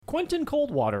Quentin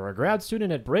Coldwater, a grad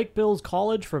student at Brakebills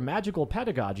College for Magical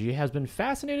Pedagogy, has been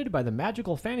fascinated by the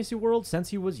magical fantasy world since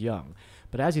he was young.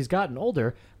 But as he's gotten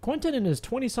older, Quentin and his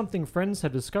 20-something friends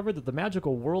have discovered that the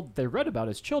magical world they read about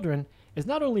as children is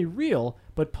not only real,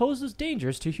 but poses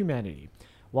dangers to humanity.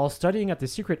 While studying at the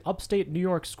secret upstate New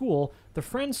York school, the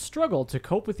friends struggle to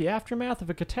cope with the aftermath of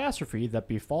a catastrophe that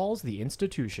befalls the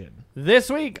institution. This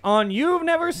week on You've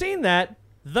Never Seen That,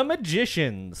 The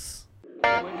Magicians.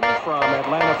 From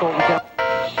Atlanta, Thornton County.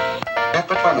 Yeah,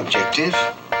 but one objective.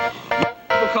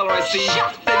 The color I see.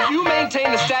 Then you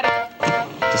maintain the status.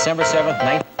 December 7th,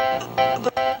 9th.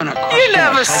 You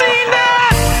never seen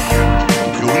that!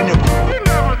 Blue in a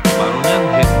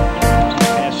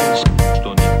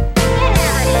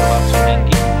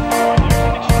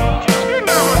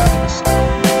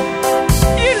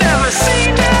You never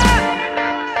seen that!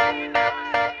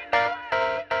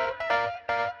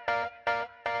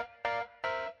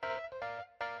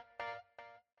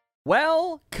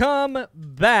 Welcome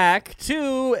back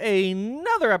to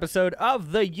another episode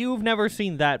of the You've Never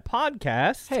Seen That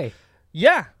podcast. Hey,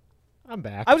 Yeah, I'm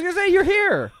back. I was going to say you're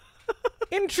here.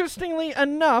 Interestingly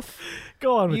enough,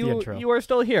 Go on with the intro. you are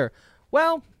still here.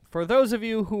 Well, for those of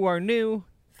you who are new,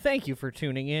 thank you for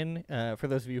tuning in. For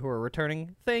those of you who are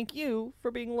returning, thank you for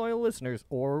being loyal listeners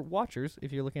or watchers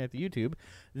if you're looking at the YouTube.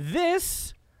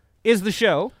 This is the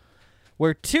show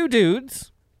where two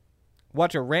dudes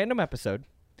watch a random episode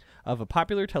of a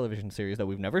popular television series that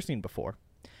we've never seen before,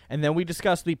 and then we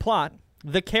discuss the plot,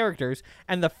 the characters,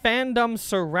 and the fandom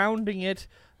surrounding it.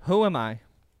 Who am I?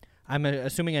 I'm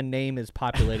assuming a name is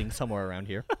populating somewhere around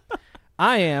here.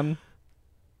 I am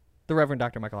the Reverend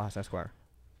Dr. Michael Haas, Esquire.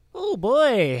 Oh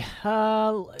boy!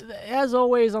 As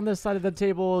always, on this side of the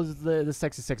table, is the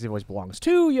sexy voice belongs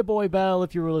to your boy Bell.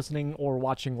 If you were listening or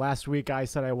watching last week, I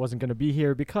said I wasn't going to be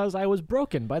here because I was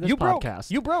broken by this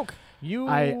podcast. You broke.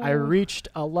 I reached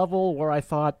a level where I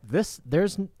thought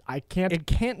It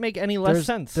can't make any less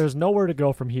sense. There's nowhere to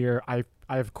go from here.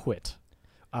 I've quit.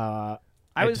 I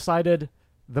decided.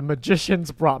 The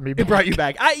Magicians brought me back. It brought you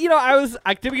back.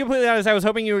 To be completely honest, I was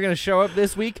hoping you were going to show up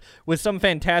this week with some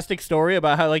fantastic story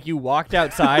about how you walked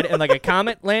outside and a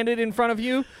comet landed in front of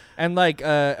you and a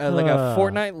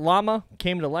Fortnite llama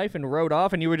came to life and rode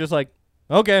off and you were just like,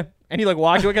 okay, and you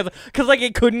walked away because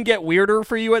it couldn't get weirder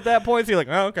for you at that point. So you're like,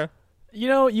 oh, okay.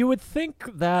 You would think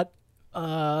that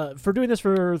for doing this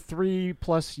for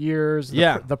 3+ years,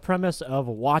 the premise of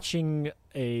watching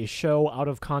a show out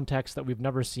of context that we've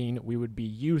never seen, we would be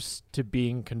used to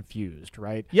being confused,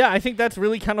 right? Yeah, I think that's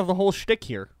really kind of the whole shtick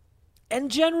here.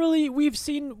 And generally, we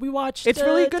watched... It's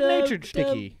really good-natured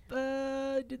sticky.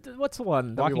 What's the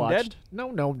one that Walking we watched? Dead?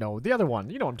 No. The other one.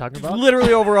 You know what I'm talking about.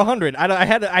 Literally over 100. I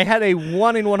had a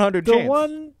 1 in 100 chance. The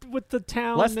one with the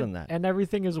town. Less than that. And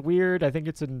everything is weird. I think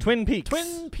it's in... Twin Peaks.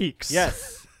 Twin Peaks.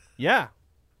 Yes. Yeah.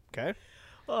 Okay.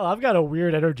 Oh, I've got a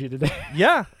weird energy today.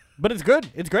 Yeah. But it's good.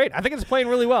 It's great. I think it's playing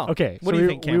really well. Okay. What do you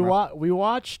think, Cameron? We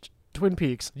watched Twin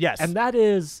Peaks. Yes. And that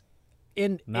is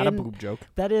not a boob joke.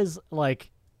 That is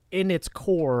in its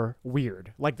core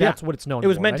weird. That's what it's known for. It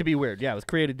was meant right? to be weird. Yeah, it was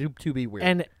created to be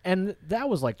weird. And that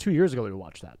was 2 years ago we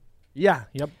watched that. Yeah.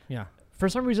 Yep. Yeah. For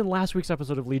some reason, last week's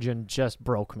episode of Legion just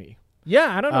broke me.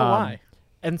 Yeah, I don't know why.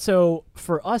 And so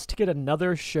for us to get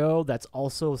another show that's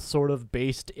also sort of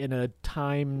based in a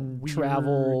time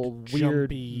travel, weird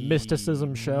jumpy,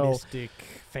 mysticism show. Mystic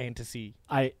fantasy.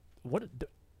 It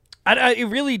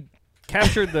really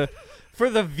captured the...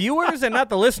 For the viewers and not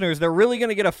the listeners, they're really going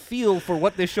to get a feel for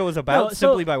what this show is about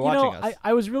simply by watching us.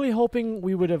 I was really hoping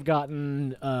we would have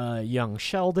gotten young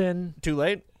Sheldon. Too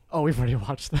late? Oh, we've already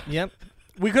watched that. Yep.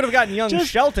 We could have gotten young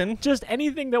Shelton. Just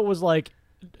anything that was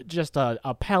just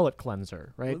a palate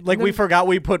cleanser, right? We forgot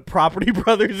we put Property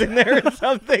Brothers in there or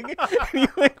something. You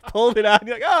pulled it out and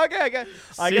you're like, oh, okay,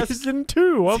 I guess. Season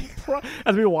 2 of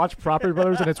as we watch Property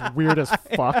Brothers and it's weird as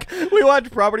fuck. We watch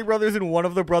Property Brothers and one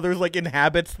of the brothers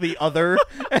inhabits the other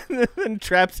and then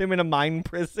traps him in a mine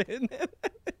prison.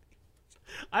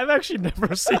 I've actually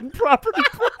never seen Property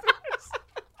Brothers.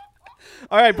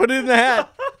 All right, put it in the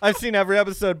hat. I've seen every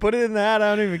episode. Put it in the hat.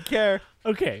 I don't even care.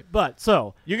 Okay, but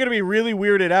so you're gonna be really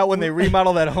weirded out when they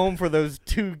remodel that home for those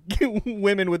two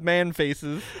women with man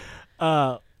faces.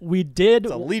 We did.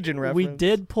 It's a Legion reference. We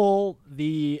did pull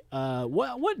the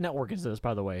what network is this,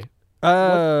 by the way?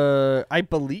 I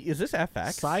believe is this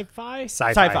FX? Sci-fi.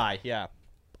 Sci-fi. Yeah.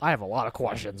 I have a lot of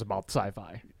questions about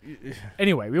sci-fi.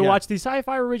 Anyway, we watched the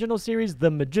sci-fi original series, The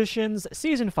Magicians,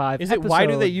 season 5. Is it why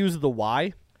do they use the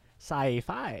Y?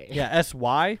 Sci-fi. Yeah,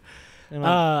 SY.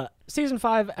 Season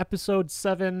 5, episode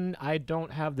 7. I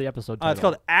don't have the episode title. It's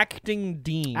called Acting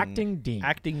Dean. Acting Dean.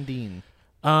 Acting Dean.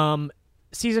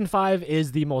 season 5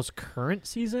 is the most current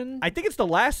season. I think it's the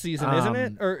last season, isn't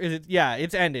it? Or is it? Yeah,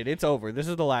 it's ended. It's over. This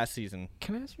is the last season.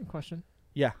 Can I ask you a question?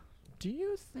 Yeah. Do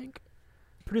you think,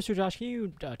 producer Josh, can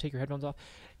you take your headphones off?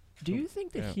 Do you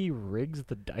think that he rigs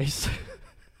the dice?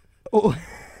 Oh.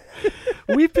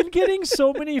 We've been getting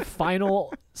so many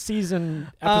final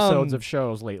season episodes of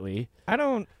shows lately. I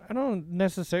don't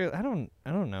necessarily. I don't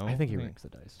know. I think he rigs the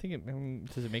dice. I think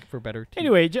it does it make for better.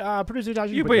 Anyway, producer Josh,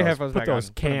 You put put your those, headphones put back those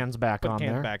on. cans back Put on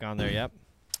cans there. back on there.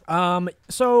 Yep.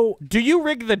 So Do you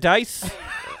rig the dice?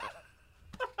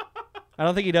 I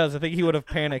don't think he does. I think he would have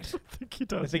panicked. I think he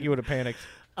does. I think he would have panicked.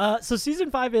 So season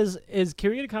 5 is can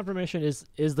we get a confirmation? Is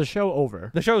the show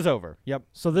over? The show's over. Yep.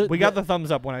 So We got the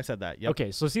thumbs up when I said that. Yep.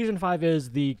 Okay, so season 5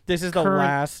 is the This is the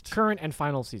last current and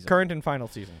final season. current and final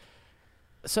season.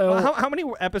 So How many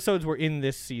episodes were in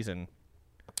this season?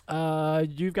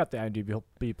 you've got the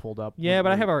IMDb pulled up. Yeah,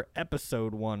 but I have our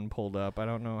episode 1 pulled up. I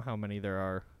don't know how many there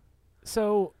are.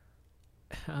 So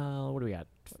what do we got?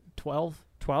 12?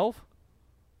 12?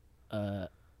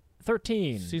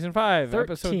 13. Season 5.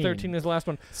 Episode 13. 13 is the last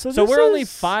one. So So this we're only is-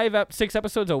 6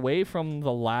 episodes away from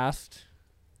the last.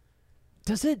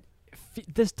 Does it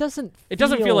this doesn't It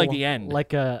doesn't feel like the end.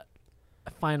 Like a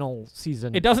final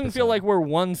season. It doesn't feel episode. like we're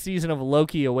one season of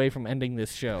Loki away from ending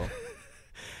this show.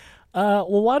 Well,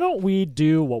 why don't we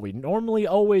do what we normally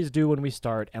always do when we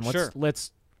start, and Sure.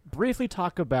 let's briefly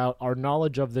talk about our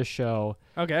knowledge of this show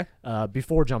Okay.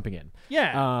 before jumping in.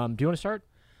 Yeah. Do you want to start?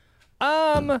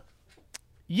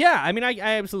 Yeah, I mean, I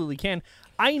absolutely can.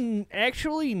 I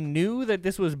actually knew that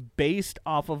this was based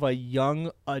off of a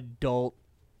young adult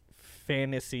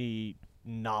fantasy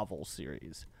novel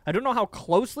series. I don't know how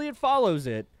closely it follows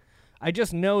it. I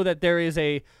just know that there is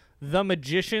a The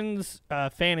Magician's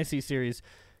fantasy series,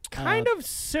 kind of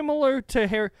similar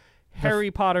to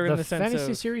Harry Potter in the sense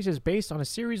fantasy of series is based on a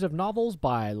series of novels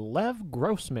by Lev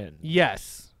Grossman.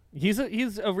 yes, he's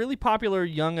a really popular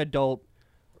young adult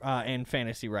and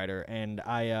fantasy writer, and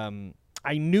I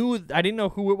didn't know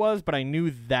who it was, but I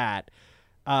knew that.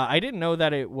 I didn't know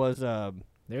that it was.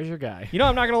 There's your guy. You know,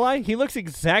 I'm not gonna lie. He looks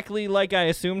exactly like I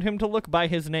assumed him to look by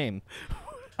his name.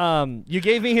 You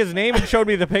gave me his name and showed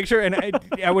me the picture, and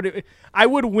I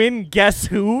would win Guess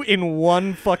Who in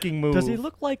one fucking move. Does he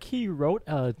look like he wrote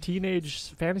a teenage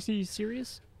fantasy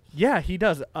series? Yeah, he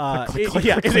does. click,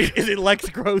 Yeah, click, is it Lex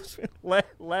Grossman?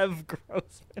 Lev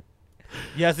Grossman?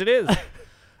 Yes, it is.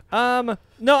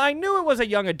 No, I knew it was a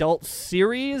young adult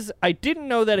series. I didn't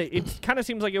know that it kind of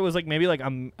seems like it was like maybe like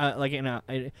in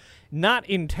a not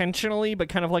intentionally, but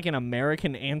kind of like an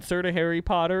American answer to Harry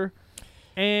Potter.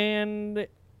 And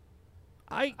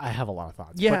I have a lot of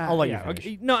thoughts. yeah, but I'll let you yeah, finish.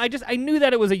 okay. No, I knew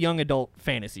that it was a young adult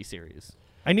fantasy series.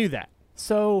 I knew that.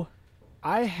 So,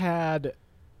 I had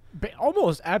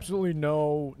almost absolutely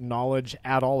no knowledge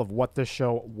at all of what this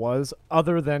show was,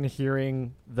 other than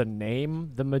hearing the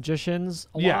name, The Magicians,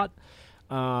 a Yeah.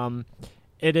 lot.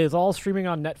 It is all streaming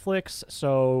on Netflix,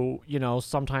 so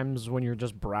sometimes when you're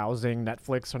just browsing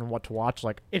Netflix and what to watch,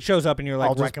 like It shows up and you're I'll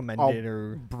like just- recommended I'll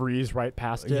or breeze right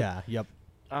past it. yeah, yep.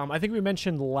 I think we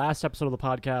mentioned the last episode of the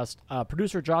podcast.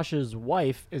 Producer Josh's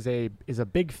wife is a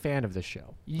big fan of this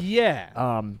show.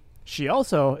 Yeah. She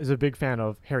also is a big fan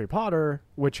of Harry Potter,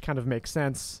 which kind of makes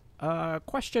sense.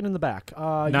 Question in the back.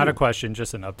 Not a question,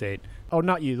 just an update. Oh,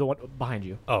 not you. The one behind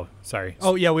you. Oh, sorry.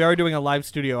 Oh yeah, we are doing a live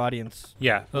studio audience.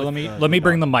 Yeah. Let me Let me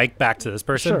bring the mic back to this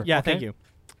person. Sure. Yeah, Okay. thank you.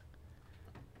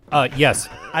 Yes.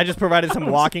 I just provided some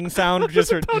walking sound just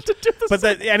for but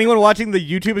that anyone watching the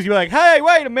YouTube is like, "Hey,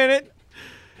 wait a minute."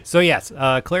 So yes,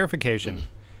 clarification.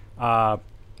 I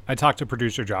talked to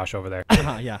producer Josh over there.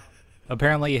 Yeah.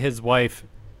 Apparently, his wife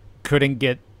couldn't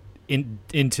get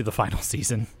into the final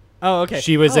season. Oh, okay.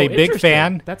 She was Oh, a big interesting.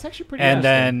 fan, That's actually pretty and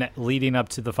interesting. then leading up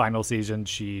to the final season,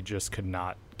 she just could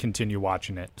not continue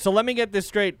watching it. So let me get this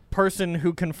straight. Person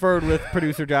who conferred with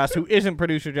producer Josh, who isn't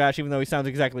producer Josh, even though he sounds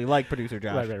exactly like producer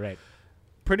Josh. Right.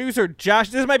 Producer Josh.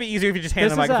 This might be easier if you just hand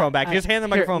This the is microphone back. Just hand the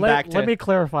microphone back to. Let me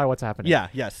clarify what's happening. Yeah.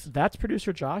 Yes. That's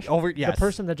producer Josh. Yes. The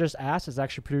person that just asked is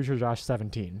actually producer Josh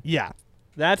 17. Yeah.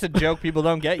 That's a joke people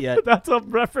don't get yet. That's a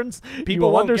reference you People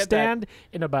will won't get that. understand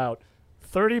in about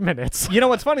 30 minutes. You know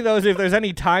what's funny though is if there's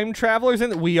any time travelers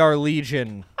in it, we are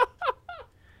Legion.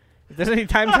 If there's any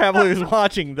time travelers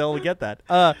watching, they'll get that.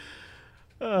 No,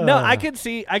 I could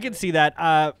see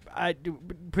that.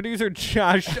 Producer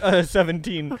Josh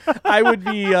 17. I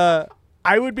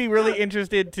would be really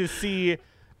interested to see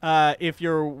if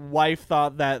your wife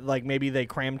thought that like maybe they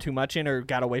crammed too much in or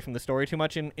got away from the story too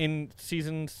much in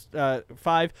season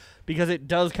 5, because it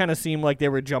does kind of seem like they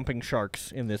were jumping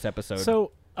sharks in this episode.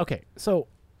 So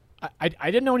I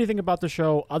didn't know anything about the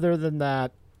show other than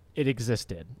that it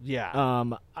existed. Yeah.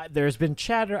 There's been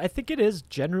chatter. I think it is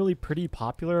generally pretty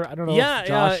popular. I don't know, Yeah, if,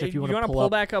 Josh, if you you want to pull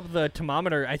back up the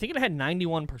thermometer, I think it had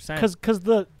 91%. because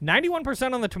the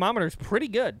 91% on the thermometer is pretty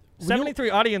good. Will you- 73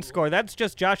 audience score. That's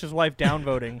just Josh's wife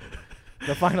downvoting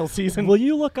the final season. will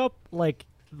you look up like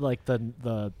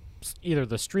the either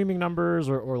the streaming numbers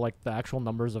or like the actual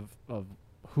numbers of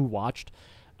who watched?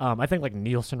 I think like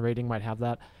Nielsen rating might have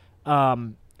that.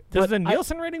 Does but the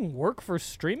Nielsen rating work for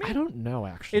streaming? I don't know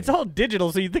actually. It's all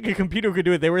digital, so you'd think a computer could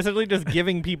do it. They were essentially just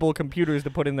giving people computers to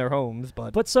put in their homes,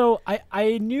 but so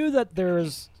I knew that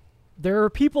there are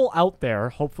people out there,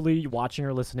 hopefully watching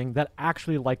or listening, that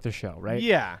actually like the show, right?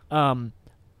 yeah.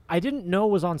 I didn't know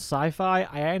it was on Sci-Fi.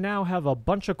 I now have a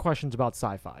bunch of questions about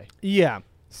Sci-Fi. Yeah.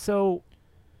 So,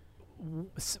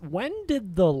 when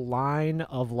did the line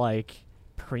of like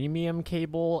premium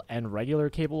cable and regular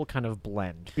cable kind of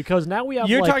blend? Because now we have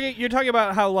You're like, talking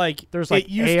about how like there's, it like,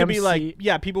 used to be like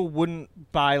AMC. people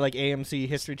wouldn't buy like AMC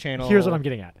History Channel. Here's what I'm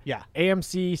getting at. Yeah.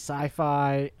 AMC,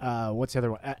 Sci-Fi, what's the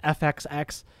other one?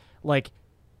 FXX. Like,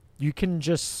 you can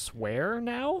just swear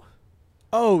now?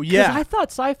 Oh 'Cause yeah. I thought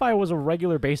Sci-Fi was a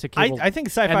regular basic cable. I think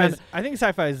sci-fi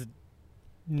is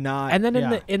not. And then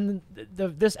yeah. in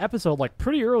this episode, like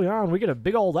pretty early on, we get a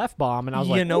big old F-bomb, and I was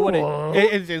like, you know what? "Whoa."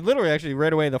 It literally actually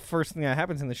right away the first thing that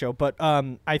happens in the show. But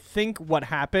I think what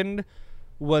happened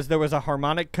was there was a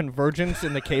harmonic convergence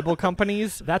in the cable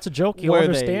companies. That's a joke you'll where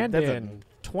understand that's in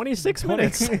 26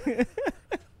 minutes.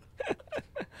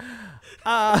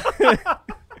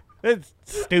 It's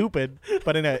stupid,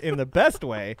 but in the best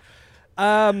way.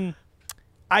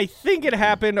 I think it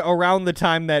happened around the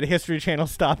time that History Channel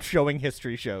stopped showing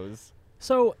history shows.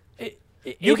 So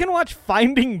You can watch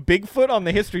Finding Bigfoot on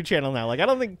the History Channel now. Like I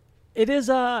don't think it is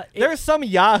there's some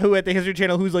Yahoo at the History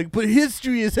Channel who's like, but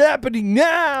history is happening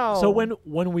now. So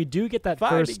when we do get that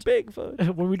Finding first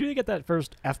Bigfoot, when we do get that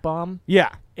first F-bomb,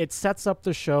 yeah. it sets up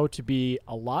the show to be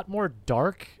a lot more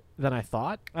dark than I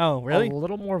thought. Oh, really? A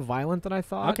little more violent than I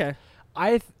thought. Okay.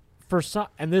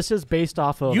 And this is based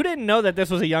off of You didn't know that this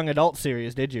was a young adult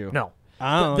series, did you? No.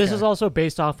 Oh, This okay. is also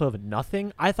based off of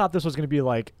nothing. I thought this was going to be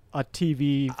like a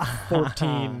TV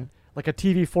 14, like a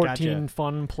TV 14 Gotcha.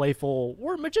 fun, playful.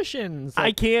 We're magicians.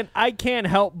 I can't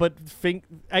help but find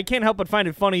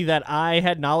it funny that I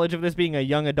had knowledge of this being a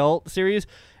young adult series,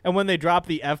 and when they dropped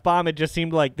the F-bomb, it just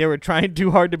seemed like they were trying too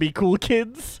hard to be cool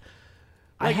kids.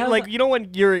 Like you know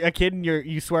when you're a kid and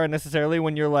you swear unnecessarily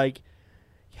when you're like,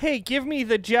 "Hey, give me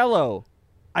the Jello."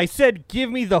 I said,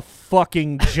 "Give me the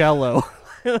fucking Jello."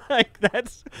 Like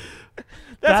that's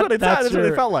what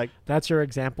it felt like. That's your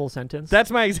example sentence.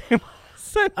 That's my example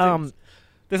sentence.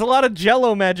 There's a lot of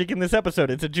Jello magic in this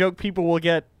episode. It's a joke people will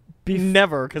get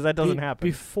never because that doesn't happen.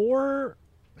 Before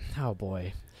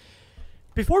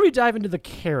we dive into the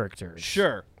characters,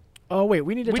 Sure. Oh wait,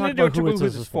 we need to We talk need to about do who who this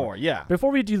this is is for. Yeah.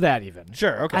 Before we do that, even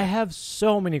Sure. Okay. I have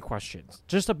so many questions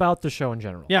just about the show in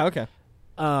general. Yeah. Okay.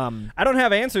 I don't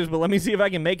have answers, but let me see if I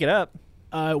can make it up.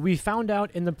 We found out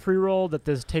in the pre-roll that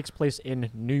this takes place in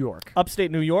New York.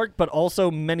 Upstate New York, but also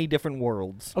many different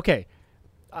worlds. Okay.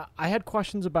 I had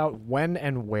questions about when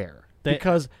and where.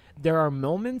 Because there are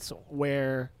moments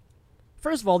where,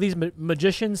 first of all, these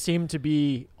magicians seem to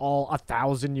be all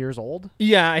 1,000 years old.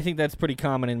 Yeah, I think that's pretty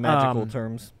common in magical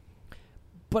terms.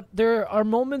 But there are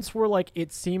moments where, like,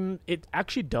 it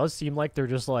actually does seem like they're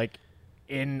just, like,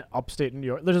 in upstate New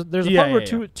York. There's a part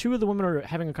where two of the women are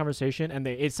having a conversation, and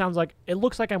it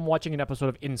looks like I'm watching an episode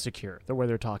of Insecure, the way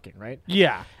they're talking, right?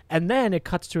 Yeah. And then it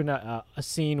cuts to a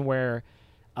scene where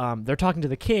they're talking to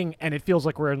the king, and it feels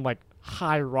like we're in like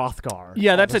High Rothgar.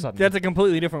 Yeah, all of that's a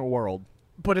completely different world.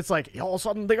 But it's like all of a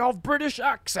sudden they have British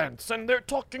accents, and they're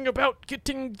talking about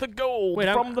getting the gold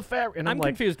from the fair. And I'm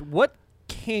like, confused. What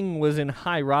king was in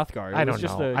High Rothgar? I don't was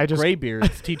just know. The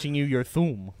graybeards teaching you your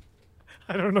thum.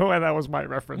 I don't know why that was my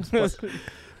reference, but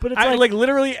it's like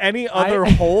literally any other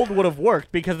hold would have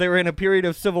worked because they were in a period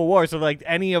of civil war. So like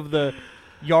any of the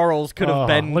jarls could have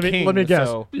been king. Let me guess.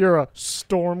 So. You're a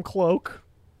Stormcloak.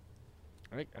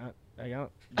 I think I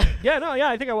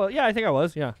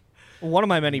was. Yeah, one of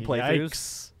my many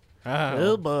playthroughs. Yikes.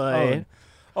 Oh boy.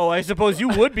 Oh, I suppose you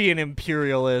would be an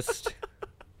imperialist.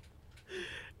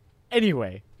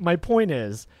 Anyway, my point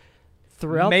is,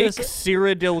 throughout Make this,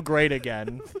 Cyrodiil great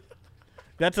again.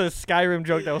 That's a Skyrim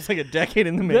joke that was like a decade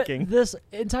in the making. This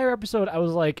entire episode, I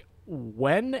was like,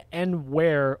 when and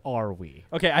where are we?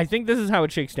 Okay, I think this is how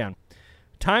it shakes down.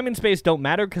 Time and space don't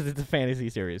matter because it's a fantasy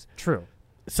series. True.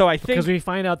 So I think because we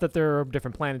find out that there are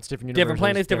different planets, different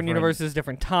universes, different universes,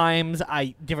 different times,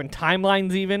 different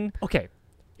timelines. Even okay,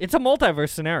 it's a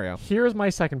multiverse scenario. Here's my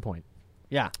second point.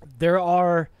 Yeah, there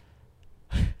are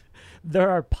There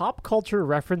are pop culture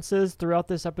references throughout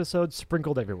this episode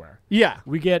sprinkled everywhere. Yeah.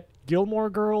 We get Gilmore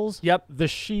Girls. Yep. The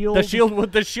Shield.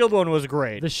 The Shield one was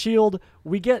great. The Shield.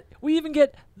 We even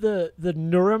get the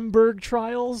Nuremberg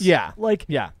trials. Yeah. Like,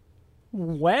 yeah.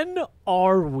 when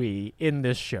are we in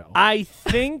this show? I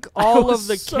think all of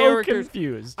the so characters.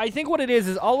 confused. I think what it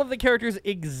is all of the characters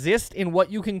exist in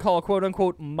what you can call "quote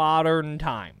unquote" modern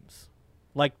times,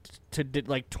 like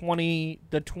almost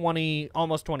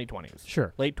 2020s.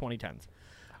 Sure. Late 2010s.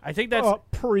 I think that's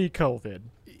pre-COVID.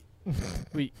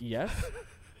 yes.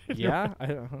 Yeah.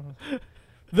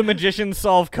 The Magicians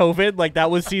solved COVID. Like that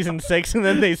was season 6, and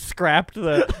then they scrapped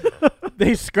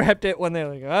it when they're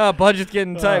like, budget's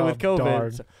getting tight with COVID.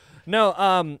 Darn. So,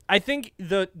 no, I think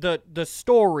the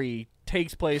story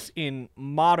takes place in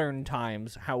modern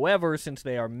times. However, since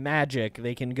they are magic,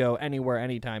 they can go anywhere,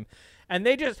 anytime. And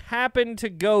they just happen to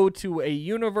go to a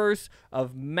universe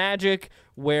of magic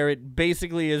where it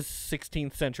basically is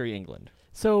 16th century England.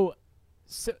 So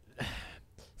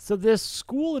this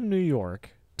school in New York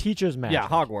teaches magic. Yeah,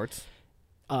 Hogwarts.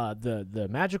 The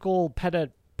magical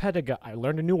pedagogy. I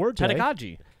learned a new word today.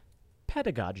 Pedagogy.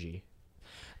 Pedagogy.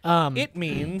 It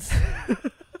means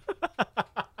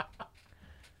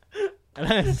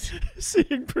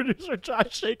Seeing producer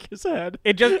Josh shake his head.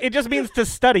 it just means to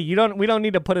study. We don't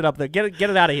need to put it up there. Get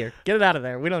it out of here. Get it out of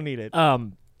there. We don't need it.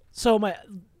 So what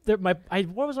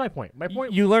was my point? My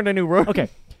point. You learned a new word. Okay.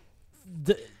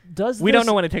 We don't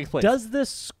know when it takes place. Does this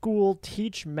school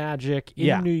teach magic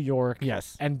in New York?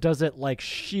 Yes. And does it like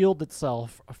shield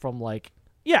itself from like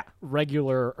Yeah.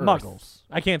 regular Muggles.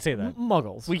 I can't say that.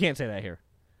 Muggles? We can't say that here.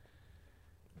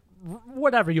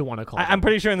 Whatever you want to call it. I'm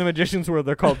pretty sure in the Magician's World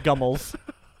they're called Gummels.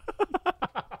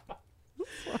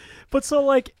 But so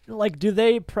like do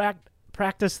they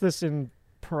practice this in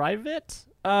private?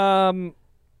 I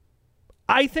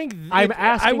think I'm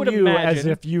asking I would you imagine, as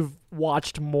if you've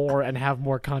watched more and have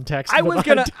more context. I than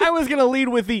was gonna lead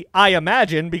with the I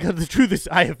imagine, because the truth is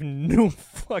I have no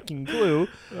fucking clue.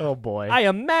 Oh boy. I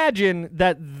imagine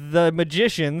that the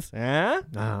magicians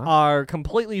are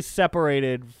completely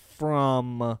separated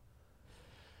from.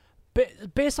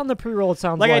 Based on the pre-roll, it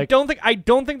sounds Like like I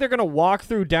don't think they're gonna walk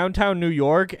through downtown New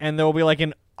York and there will be like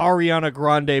an Ariana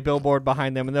Grande billboard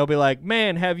behind them, and they'll be like,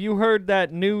 "Man, have you heard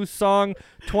that new song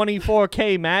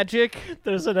 24K Magic?"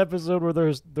 there's an episode where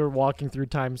they're walking through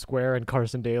Times Square and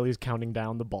Carson Daly's counting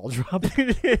down the ball drop.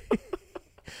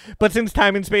 But since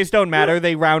time and space don't matter,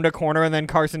 they round a corner and then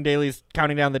Carson Daly's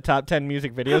counting down the top 10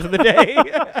 music videos of the day.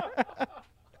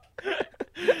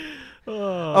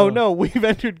 Oh no, we've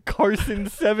entered Carson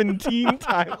 17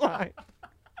 timeline.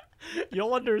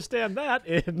 You'll understand that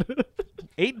in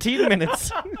 18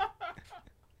 minutes.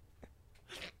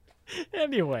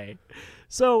 Anyway,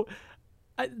 so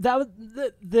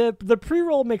the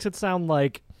pre-roll makes it sound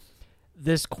like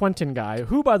this Quentin guy,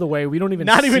 who, by the way, we don't even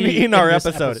Not even see in our this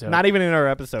episode. Not even in our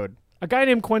episode. A guy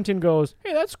named Quentin goes,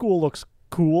 "Hey, that school looks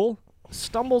cool."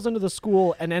 Stumbles into the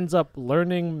school and ends up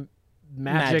learning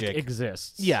magic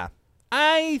exists. Yeah.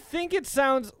 I think it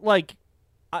sounds like,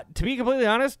 to be completely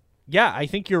honest, yeah, I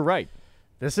think you're right.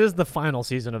 This is the final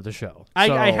season of the show.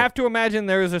 I have to imagine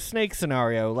there is a snake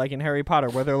scenario, like in Harry Potter,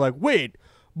 where they're like, "Wait,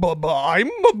 but I'm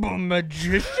a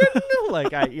magician."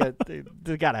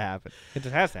 It gotta happen. It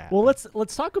just has to happen. Well,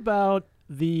 let's talk about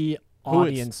the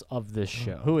audience of this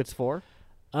show. Who it's for?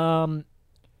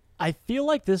 I feel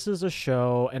like this is a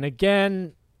show, and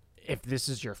again, if this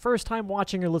is your first time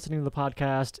watching or listening to the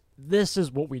podcast, this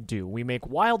is what we do. We make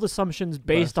wild assumptions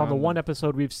based on the one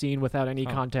episode we've seen without any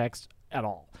context at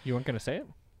all. You weren't gonna say it?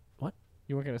 What?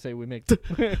 You weren't gonna say we make? You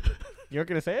weren't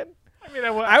gonna say it? I mean,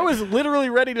 I was literally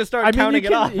ready to start counting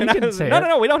it off. You can say it.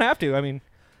 No, we don't have to. I mean,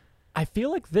 I feel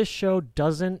like this show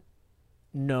doesn't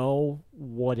know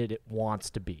what it wants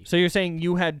to be. so you're saying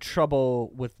you had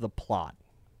trouble with the plot?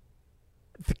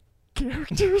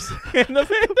 Characters And the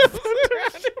fandom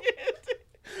surrounding it.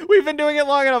 We've been doing it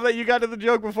long enough that you got to the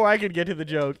joke before I could get to the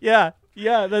joke. Yeah,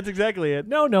 that's exactly it.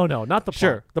 No, not the plot.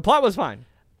 Sure, the plot was fine.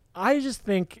 I just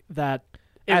think that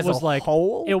it As was a like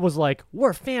whole? It was like,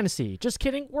 we're fantasy. Just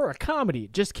kidding. We're a comedy.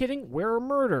 Just kidding. We're a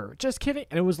murder. Just kidding.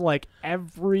 And it was like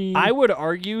every. I would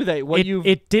argue that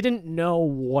it didn't know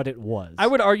what it was. I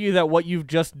would argue that what you've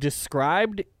just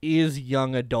described is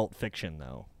young adult fiction,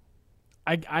 though.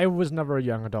 I was never a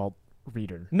young adult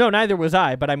reader. No, neither was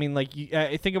I. But I mean, like,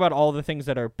 think about all the things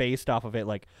that are based off of it,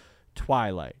 like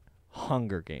Twilight,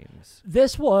 Hunger Games.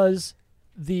 This was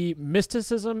the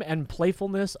mysticism and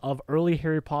playfulness of early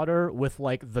Harry Potter with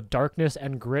like the darkness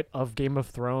and grit of Game of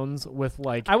Thrones with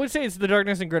like I would say it's the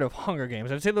darkness and grit of Hunger Games.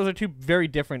 I'd say those are two very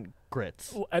different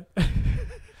grits.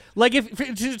 Like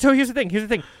so here's the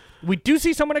thing. We do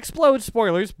see someone explode,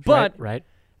 spoilers, but right.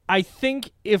 I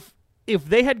think if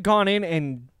they had gone in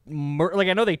and like,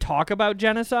 I know they talk about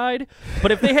genocide,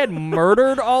 but if they had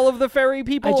murdered all of the fairy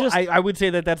people, I would say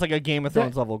that that's like a Game of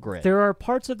Thrones level grit. There are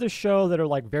parts of the show that are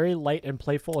like very light and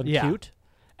playful and cute,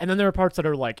 and then there are parts that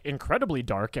are like incredibly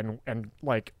dark and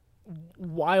like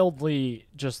wildly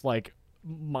just like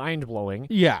mind blowing.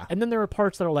 Yeah. And then there are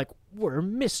parts that are like, we're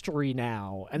mystery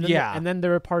now. And then Yeah. and then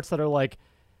there are parts that are like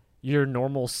your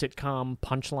normal sitcom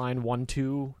punchline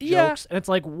 1-2 Yeah. jokes. And it's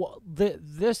like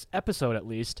this episode at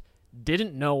least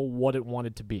didn't know what it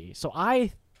wanted to be. So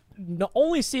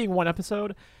only seeing one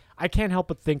episode, I can't help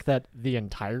but think that the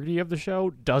entirety of the show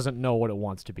doesn't know what it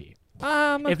wants to be.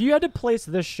 If you had to place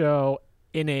this show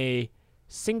in a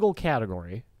single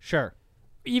category, Sure.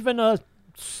 even a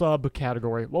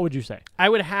subcategory, what would you say? I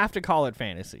would have to call it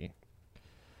fantasy.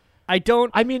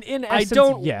 I mean, in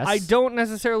essence, yes. I don't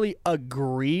necessarily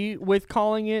agree with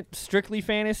calling it strictly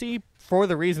fantasy for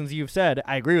the reasons you've said.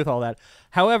 I agree with all that.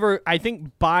 However, I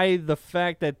think by the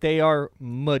fact that they are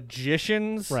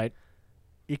magicians, right,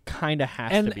 it kind of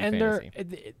has to be and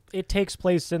fantasy. it takes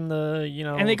place in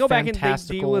the and they go back and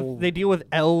fantastical... they deal with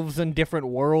elves and different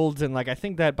worlds, and like I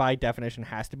think that by definition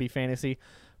has to be fantasy.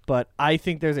 But I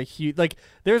think there's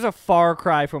a far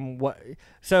cry from what.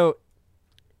 So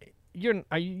you're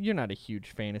not a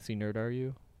huge fantasy nerd, are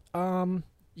you?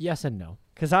 Yes and no.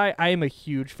 Because I am a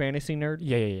huge fantasy nerd.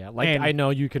 Yeah. Like, And I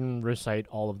know you can recite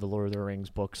all of the Lord of the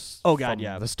Rings books. Oh, God, from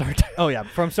yeah. the start. Oh yeah,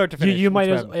 from start to finish. You might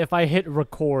which as if I hit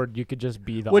record, you could just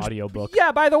be the Which- audiobook.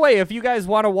 Yeah, by the way, if you guys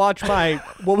want to watch my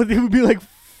what would it would be like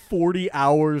 40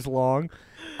 hours long.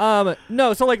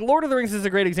 No, so like Lord of the Rings is a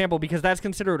great example because that's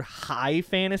considered high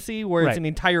fantasy where it's Right. an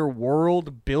entire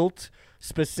world built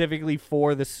specifically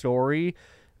for the story.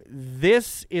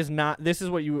 This is not. This is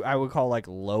what I would call like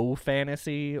low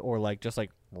fantasy or like just like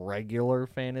regular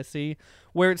fantasy,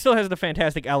 where it still has the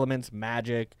fantastic elements: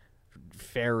 magic,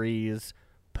 fairies,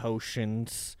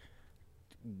 potions,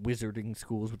 wizarding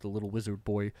schools with the little wizard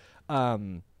boy.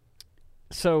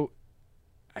 So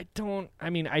I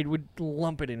mean, I would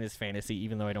lump it in as fantasy,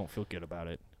 even though I don't feel good about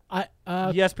it.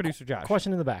 Yes, producer Josh.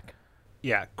 Question in the back.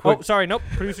 Yeah. Quick. Oh, sorry, nope.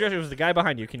 Producer Josh, it was the guy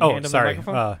behind you. Can you hand him sorry. the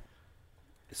microphone?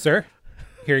 Sir,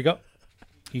 here you go.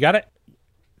 You got it?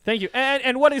 Thank you.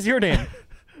 And what is your name?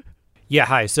 Yeah,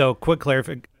 hi. So, quick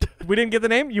clarification. We didn't get the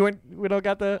name? We don't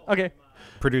got the... Okay.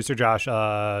 Producer Josh,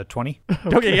 20.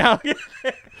 Okay, yeah. Okay.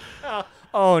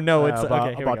 Oh, no, it's... about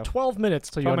okay, here we go. 12 minutes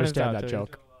till you 12 minutes understand out that till-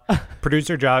 joke.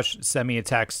 Producer Josh sent me a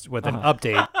text with an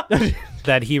update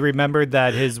that he remembered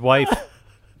that his wife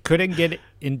couldn't get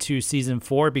into season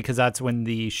 4 because that's when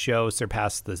the show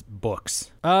surpassed the books.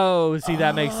 Oh, see,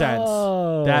 that makes sense.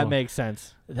 That makes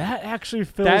sense. That actually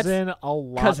fills in a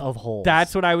lot of holes.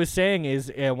 That's what I was saying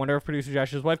is, I wonder if producer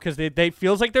Josh's wife, because they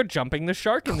feels like they're jumping the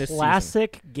shark in this season.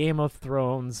 Classic Game of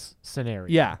Thrones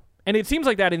scenario. Yeah. And it seems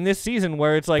like that in this season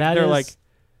where it's like,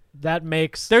 that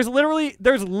makes... There's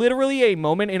literally a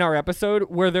moment in our episode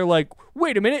where they're like,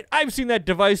 wait a minute, I've seen that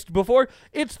device before.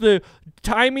 It's the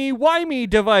timey-wimey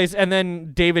device. And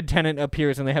then David Tennant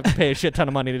appears and they have to pay a shit ton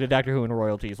of money to Doctor Who in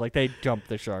royalties. Like, they jumped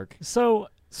the shark. So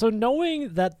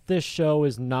knowing that this show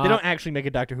is not... They don't actually make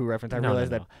a Doctor Who reference. I realize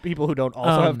no. that people who don't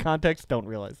also have context don't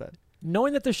realize that.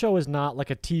 Knowing that the show is not like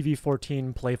a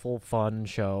TV-14 playful, fun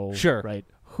show. Sure. Right?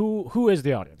 Who is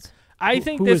the audience? I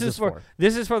think who this is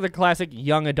is this for the classic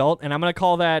young adult, and I'm going to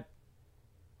call that,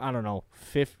 I don't know,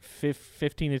 15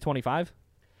 to 25?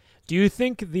 Do you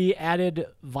think the added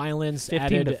violence,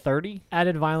 15 to 30?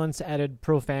 added violence, added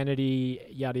profanity,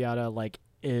 yada yada, like,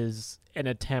 is an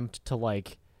attempt to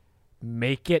like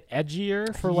make it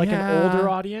edgier for like an older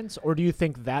audience, or do you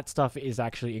think that stuff is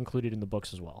actually included in the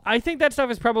books as well? I think that stuff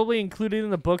is probably included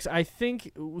in the books. I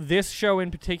think this show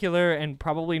in particular, and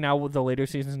probably now with the later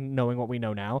seasons, knowing what we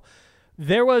know now,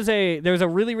 there's a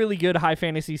really, really good high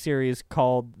fantasy series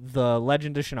called The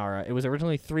Legend of Shannara. It was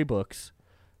originally 3 books,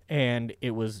 and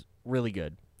it was really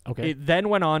good. Okay. It then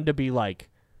went on to be like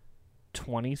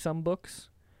 20-some books,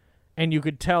 and you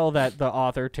could tell that the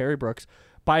author, Terry Brooks,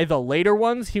 by the later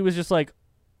ones, he was just like,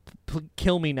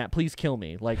 kill me now. Please kill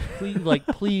me.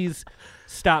 Please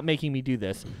stop making me do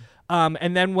this.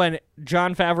 And then when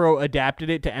Jon Favreau adapted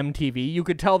it to MTV, you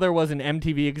could tell there was an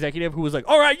MTV executive who was like,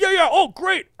 all right, yeah, oh,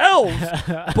 great, elves,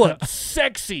 but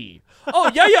sexy. Oh,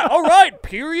 yeah, all right,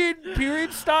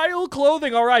 period style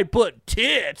clothing, all right, but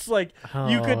tits. Like,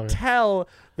 you could tell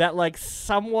that, like,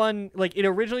 someone, like, it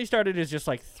originally started as just,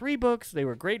 like, 3 books. They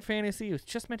were great fantasy. It was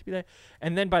just meant to be that.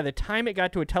 And then by the time it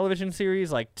got to a television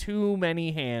series, like, too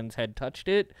many hands had touched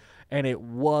it, and it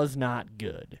was not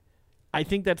good. I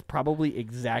think that's probably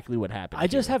exactly what happened. I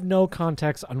just have no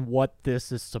context on what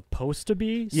this is supposed to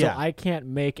be, so Yeah. I can't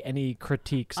make any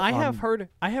critiques. I have heard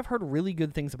really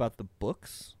good things about the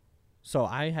books, so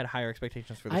I had higher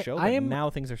expectations for the show. But now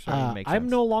things are starting to make sense. I'm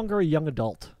no longer a young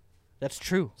adult, That's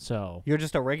true. so You're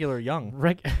just a regular young.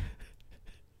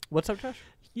 What's up, Josh?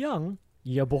 young,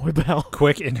 yeah, boy, Bell.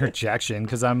 Quick interjection,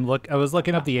 because I was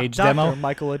looking up the age Dr. demo,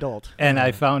 Michael Adult. and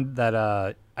I found that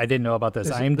I didn't know about this.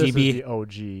 This IMDb. is the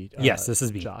OG. Yes, this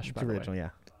is me. Josh, by It's the way. original,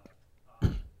 yeah.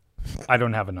 I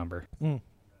don't have a number. Mm.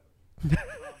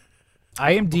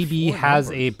 IMDb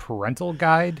has a parental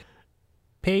guide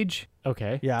page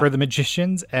Okay. Yeah. for the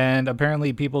magicians, and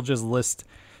apparently people just list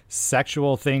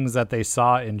sexual things that they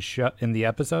saw in the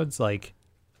episodes, like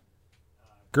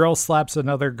girl slaps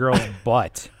another girl's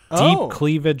butt. Oh. Deep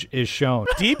cleavage is shown.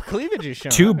 Deep cleavage is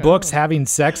shown. Two Okay. books having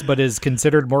sex, but is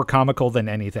considered more comical than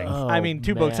anything. I mean,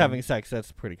 two books man. having sex,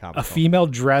 that's pretty comical. A female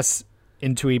dress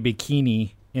into a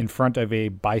bikini in front of a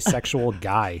bisexual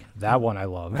guy. That one I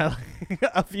love.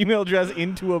 A female dress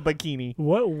into a bikini.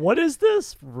 What is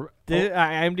this?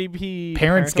 IMDb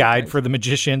Parents' parental guide for the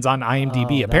magicians on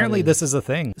IMDb. that Apparently, is- this is a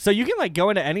thing. So you can like go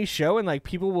into any show and like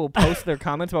people will post their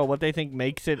comments about what they think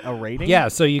makes it a rating. Yeah,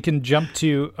 so you can jump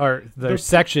to the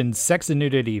sections: sex and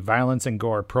nudity, violence and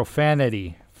gore,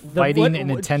 profanity, fighting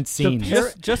and intense scenes.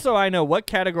 Just so I know, what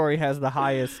category has the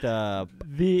highest The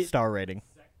star rating?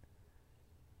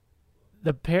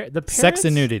 the parents, Sex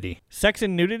and nudity. Sex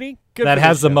and nudity. Good That for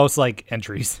has this the show. most like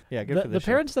entries. Yeah, good The, for the this show.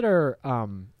 parents that are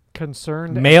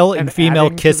concerned. Male and female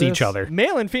adding to kiss this, each other.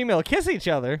 Male and female kiss each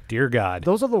other. Dear God.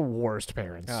 Those are the worst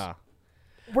parents. Ah.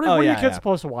 What Oh, are yeah, your kids yeah.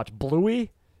 supposed to watch?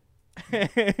 Bluey.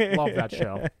 Love that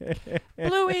show.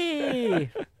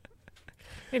 Bluey.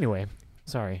 Anyway,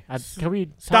 sorry. Can we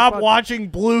talk Stop about- watching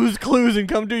Blue's Clues and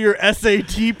come do your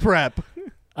SAT prep.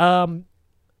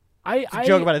 I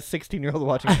Joke about a 16-year-old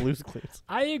watching Blue's Clues.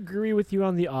 I agree with you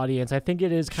on the audience. I think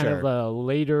it is kind of Sure. a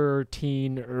later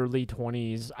teen, early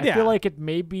 20s. I Yeah. feel like it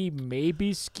maybe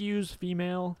skews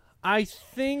female. I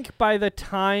think by the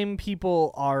time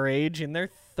people our age in their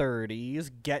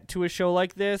 30s get to a show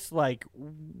like this, like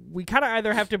we kind of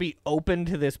either have to be open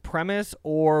to this premise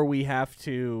or we have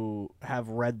to have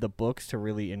read the books to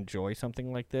really enjoy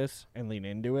something like this and lean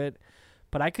into it.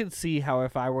 But I could see how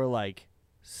if I were like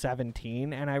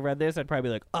 17 and I read this, I'd probably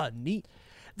be like, neat.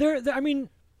 I mean,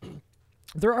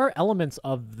 there are elements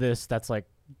of this that's like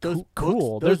Those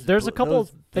cool. books- There's a couple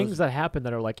those- of things that happen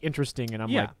that are like interesting, and I'm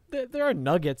Yeah. like, there are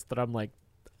nuggets that I'm like,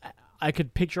 I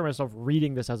could picture myself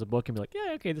reading this as a book and be like,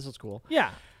 yeah, okay, this is cool. Yeah,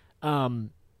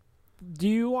 Do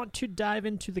you want to dive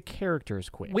into the characters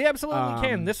quick? we absolutely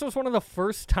can. This was one of the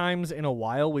first times in a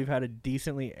while we've had a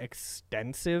decently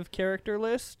extensive character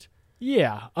list.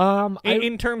 Yeah.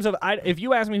 In terms of, if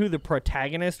you asked me who the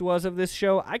protagonist was of this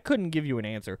show, I couldn't give you an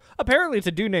answer. Apparently, it's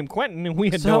a dude named Quentin, and we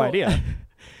had no idea.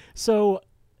 So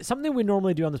something we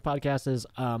normally do on this podcast is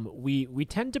we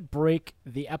tend to break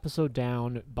the episode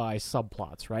down by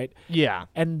subplots, right? Yeah.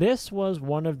 And this was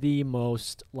one of the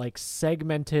most like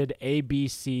segmented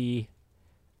ABC.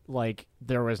 Like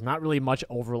there was not really much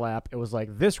overlap. It was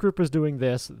like this group is doing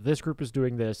this group is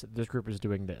doing this group is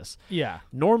doing this. Yeah.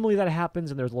 Normally that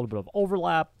happens and there's a little bit of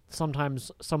overlap.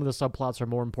 Sometimes some of the subplots are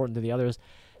more important than the others.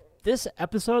 This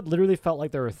episode literally felt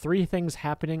like there were 3 things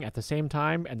happening at the same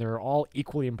time and they're all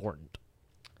equally important.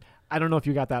 I don't know if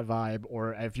you got that vibe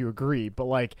or if you agree, but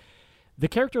like the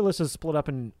character list is split up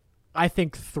in I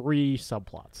think 3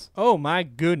 subplots. Oh, my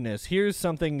goodness. Here's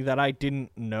something that I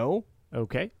didn't know.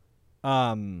 Okay.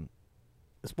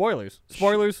 Spoilers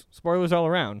all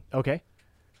around. Okay.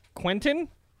 Quentin?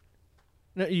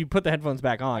 No, you put the headphones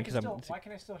back on Why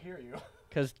can I still hear you?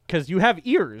 because you have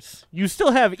ears. You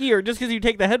still have ear. Just because you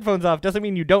take the headphones off doesn't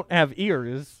mean you don't have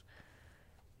ears.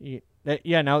 Right.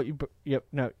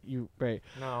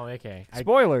 No, okay.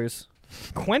 Spoilers.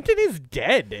 Quentin is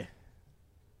dead.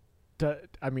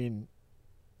 I mean,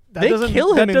 They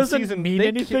kill him that in doesn't season- mean they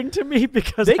anything to me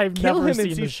because They I've kill never him in seen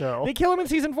the season- show. They kill him in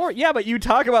season 4. Yeah, but you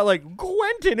talk about like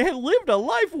Quentin had lived a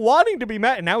life wanting to be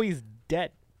mad, and now he's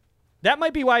dead. That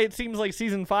might be why it seems like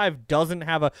season 5 doesn't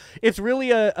have a. It's really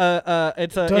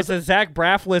it's a Zach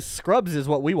Braff-less Scrubs is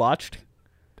what we watched.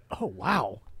 Oh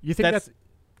wow! You think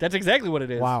That's exactly what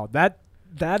it is. wow? That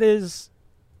is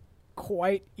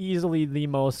quite easily the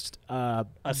most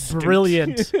Astute.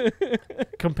 brilliant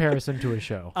comparison to a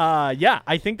show. Yeah,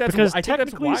 I think that's Because I think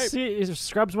that's technically, why.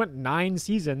 Scrubs went 9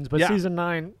 seasons, but Yeah. season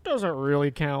 9 doesn't really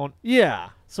count. Yeah,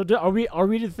 So are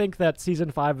we to think that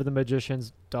season 5 of The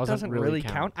Magicians doesn't really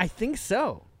count. I think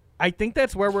so. I think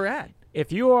that's where we're at.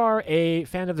 If you are a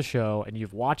fan of the show and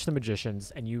you've watched The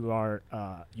Magicians and you are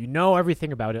you know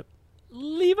everything about it,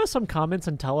 leave us some comments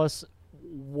and tell us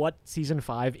what season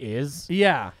 5 is.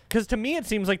 Yeah, because to me it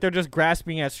seems like they're just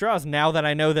grasping at straws now that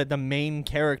I know that the main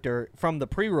character from the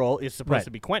pre-roll is supposed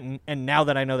to be Quentin, and now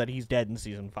that I know that he's dead in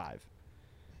season 5.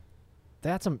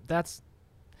 That's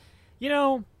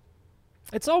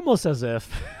it's almost as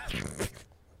if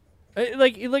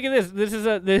like, look at this. This is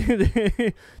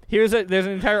there's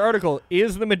an entire article.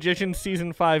 Is the Magician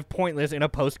season 5 pointless in a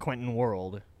post-Quentin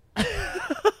world? who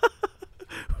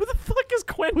the fuck is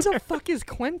Quentin? Who the fuck is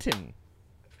Quentin?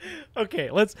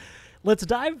 Okay, let's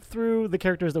dive through the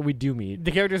characters that we do meet.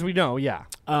 The characters we know, yeah.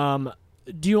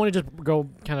 Do you want to just go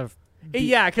kind of?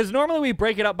 Yeah, because normally we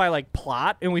break it up by like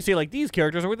plot, and we say like these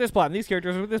characters are with this plot, and these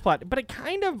characters are with this plot, but it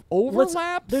kind of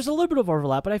overlaps. There's a little bit of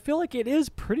overlap, but I feel like it is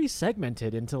pretty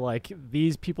segmented into like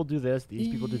these people do this, these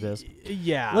people do this.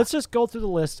 Yeah. Let's just go through the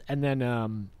list and then.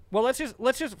 Well, let's just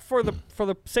for the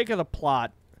sake of the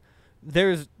plot,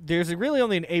 there's really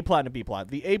only an A plot and a B plot.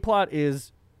 The A plot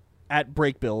is at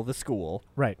Breakbill, the school.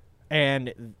 Right.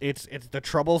 And it's the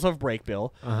troubles of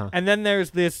Breakbill. Uh-huh. And then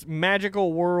there's this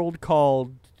magical world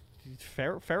called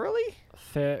Fairly?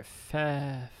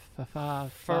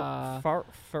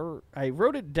 I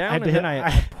wrote it down and then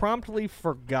I promptly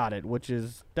forgot it, which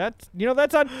is that's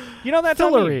on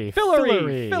Fillory.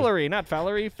 Fillory, not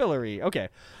Fallery, Fillory. Okay.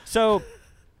 So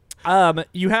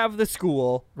you have the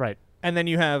school. Right. And then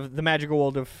you have the magical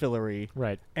world of Fillory.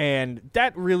 Right. And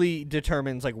that really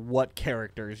determines like what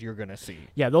characters you're gonna see.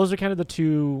 Yeah, those are kind of the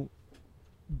two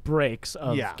breaks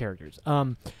of characters.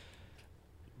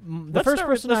 Let's start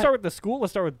with the school.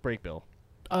 Let's start with Breakbill.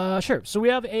 Sure. So we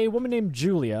have a woman named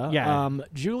Julia. Yeah.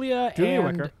 Julia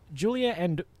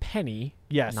and Penny.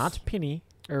 Yes. Not Penny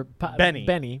or Benny.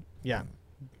 Benny. Yeah.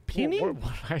 Penny? What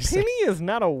did I say? Penny is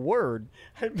not a word.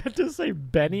 I meant to say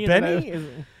Benny. Benny is.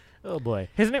 Oh boy.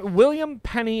 His name William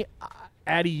Penny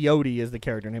Adiotti is the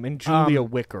character name, and Julia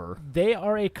Wicker. They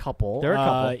are a couple. They're a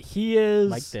couple. He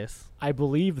is like this. I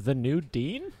believe the new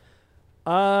dean.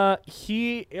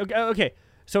 Okay.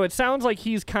 So it sounds like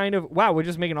he's kind of we're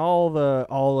just making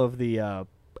all of the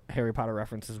Harry Potter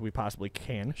references we possibly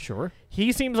can. Sure.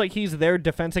 He seems like he's their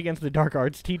defense against the dark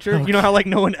arts teacher. Okay. You know how like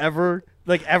no one ever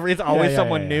it's always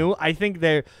someone new. I think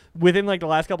they're within like the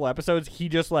last couple episodes he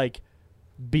just like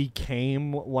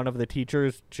became one of the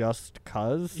teachers just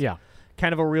cuz. Yeah.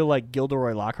 Kind of a real like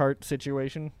Gilderoy Lockhart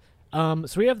situation. So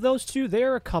we have those two.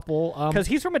 They're a couple. Because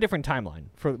he's from a different timeline.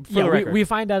 For yeah, the record. we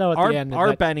find that out at the end.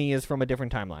 Our Benny is from a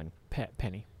different timeline.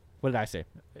 Penny. What did I say?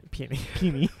 Penny.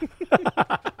 Penny.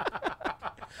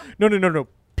 No.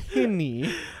 Penny.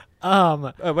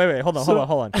 Wait. Hold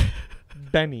on.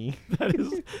 Benny. That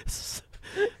is.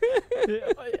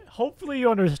 Hopefully you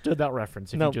understood that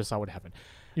reference if you just saw what happened.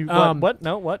 What?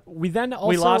 No. What? We then also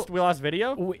we lost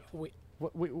video. What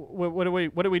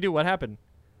do we do? What happened?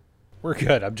 We're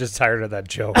good. I'm just tired of that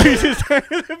joke.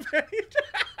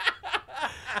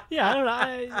 Yeah, I don't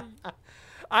know.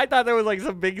 I thought there was like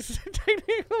some big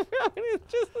technical problem.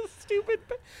 It's just a stupid.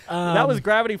 That was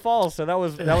Gravity Falls, so that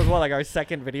was what, like our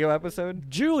second video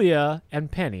episode. Julia and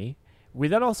Penny. We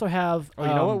then also have. Oh,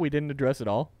 you know what? We didn't address at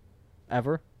all,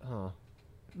 ever. Huh.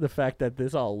 The fact that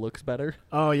this all looks better.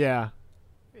 Oh yeah,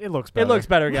 it looks better. It looks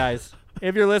better, guys.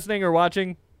 If you're listening or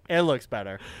watching, it looks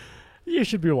better. You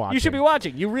should be watching. You should be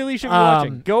watching. You really should be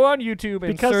watching. Go on YouTube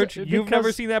and search You've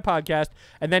Never Seen That Podcast,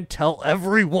 and then tell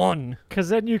everyone. Because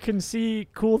then you can see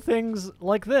cool things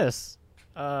like this.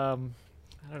 I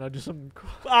don't know, just some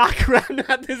cool... Ah, crap,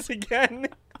 not this again.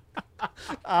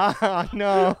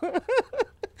 No.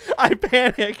 I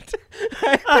panicked.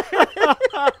 I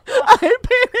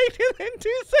panicked, and then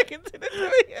 2 seconds into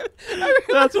doing it,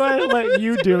 that's why I let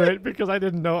you do it, because I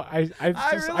didn't know.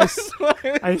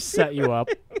 I set you up.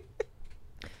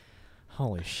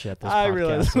 Holy shit, this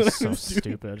podcast is so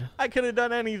stupid. I could have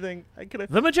done anything.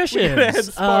 The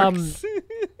Magicians.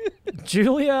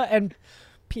 Julia and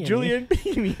Peony.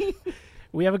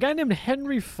 We have a guy named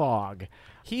Henry Fogg.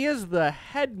 He is the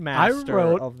headmaster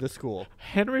of the school.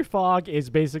 Henry Fogg is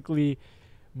basically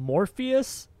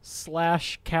Morpheus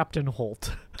 / Captain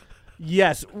Holt.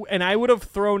 Yes, and I would have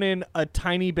thrown in a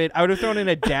tiny bit. I would have thrown in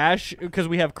a dash because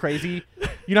we have crazy.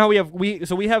 You know how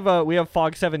we have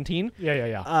Fog 17.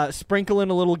 Yeah. Sprinkle in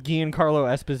a little Giancarlo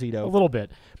Esposito. A little bit,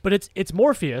 but it's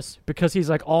Morpheus because he's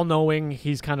like all knowing.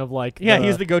 He's kind of like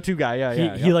he's the go-to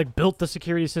guy. He like built the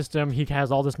security system. He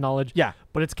has all this knowledge. Yeah,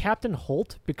 but it's Captain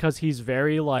Holt because he's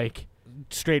very like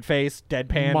straight face,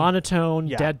 deadpan, monotone,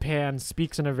 deadpan,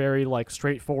 speaks in a very like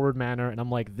straightforward manner, and I'm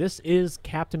like, this is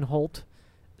Captain Holt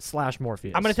 /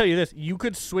 Morpheus. I'm going to tell you this. You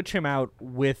could switch him out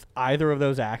with either of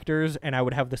those actors, and I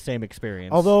would have the same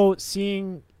experience. Although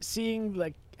seeing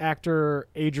like actor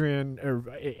Adrian who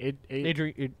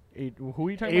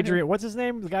are you talking Adrian, what's his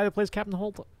name? The guy that plays Captain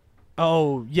Holt. about?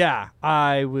 Oh, yeah.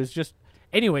 I was just...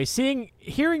 Anyway,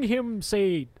 hearing him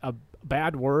say a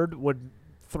bad word would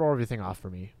throw everything off for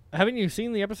me. Haven't you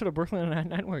seen the episode of Brooklyn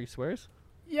Nine-Nine where he swears?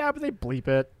 Yeah, but they bleep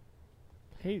it.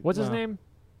 Hey, What's his name?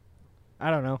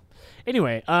 I don't know.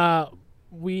 Anyway,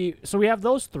 we have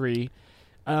those three.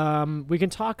 We can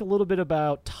talk a little bit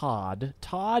about Todd.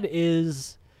 Todd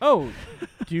is... Oh,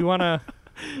 do you want to...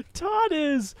 Todd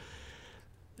is...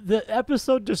 The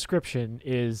episode description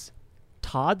is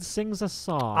Todd sings a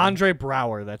song. Andre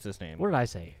Brower, that's his name. What did I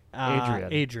say?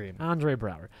 Adrian. Andre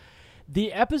Brower.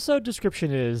 The episode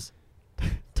description is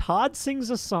Todd sings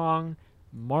a song,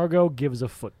 Margot gives a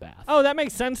foot bath. Oh, that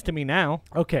makes sense to me now.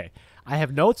 Okay. I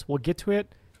have notes. We'll get to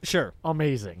it. Sure.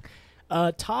 Amazing.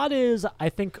 Todd is, I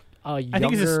think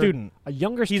he's a student. A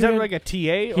younger He's student. like a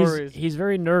TA, or is... He's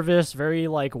very nervous, very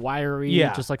like wiry,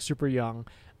 just like super young.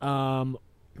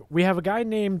 We have a guy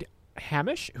named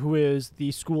Hamish who is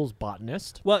the school's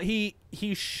botanist. Well, he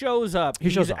shows up. He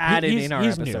shows he's up. added He's in our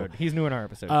episode. new. He's new in our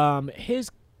episode.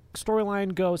 His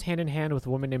storyline goes hand in hand with a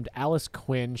woman named Alice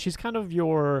Quinn. She's kind of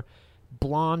your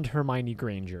blonde Hermione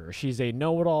Granger. She's a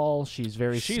know-it-all. She's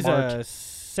very She's smart. a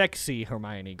sexy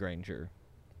Hermione Granger.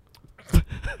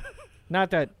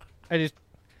 Not that I just...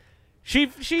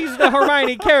 She's the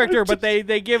Hermione character, but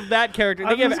they give that character...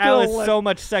 They give Alice so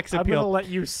much sex I'm appeal. going to let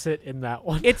you sit in that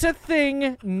one. It's a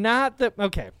thing, not that...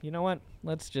 Okay, you know what?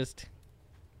 Let's just...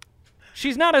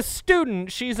 She's not a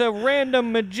student. She's a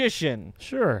random magician.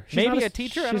 Sure. She's Maybe not a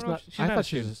teacher? I She's don't know. not, She's I not a thought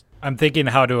she student. was... I'm thinking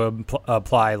how to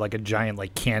apply like a giant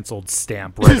like canceled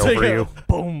stamp right over you.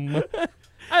 Boom.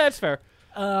 That's fair.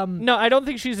 No, I don't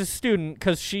think she's a student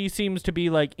because she seems to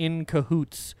be like in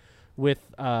cahoots with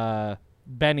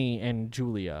Benny and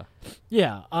Julia.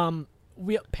 Yeah.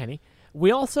 Penny. We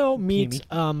also meet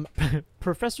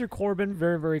Professor Corbin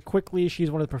very, very quickly. She's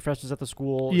one of the professors at the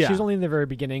school. Yeah. She's only in the very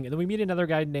beginning. And then we meet another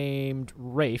guy named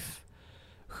Rafe,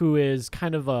 who is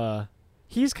kind of a...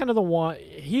 He's kind of the one...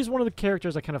 He's one of the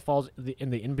characters that kind of falls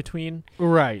in the in-between.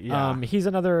 Right, yeah. He's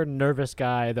another nervous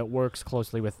guy that works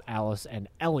closely with Alice and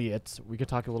Elliot. We could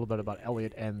talk a little bit about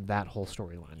Elliot and that whole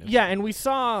storyline. Yeah, and we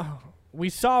saw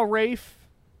Rafe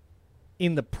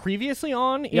in the previously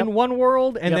on in one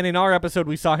world, and then in our episode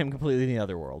we saw him completely in the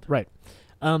other world. Right.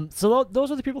 So those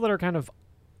are the people that are kind of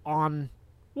on...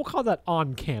 We'll call that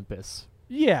on campus.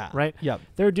 Yeah. Right? Yep.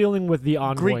 They're dealing with the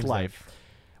ongoing Greek thing. life.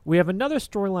 We have another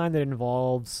storyline that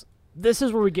involves... This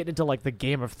is where we get into like the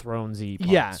Game of Thrones-y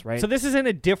parts, Yeah. right? So this is in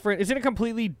a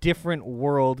completely different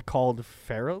world called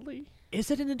Fairly? Is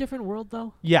it in a different world,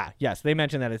 though? Yeah, yes. They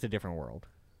mentioned that it's a different world.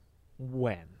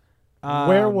 When?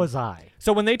 Where was I?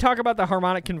 So when they talk about the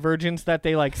harmonic convergence that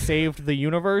they like saved the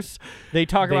universe, they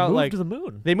talk They about moved like to the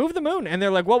moon. They moved the moon, and they're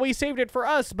like, "Well, we saved it for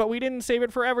us, but we didn't save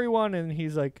it for everyone." And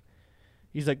he's like,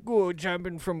 "Oh,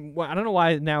 jumping from." Well, I don't know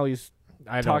why now he's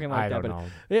talking like that,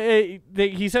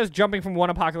 but he says jumping from one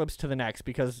apocalypse to the next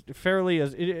because Fairly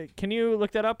is. Can you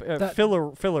look that up?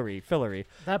 Fillory.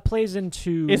 That plays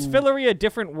into... Is Fillory a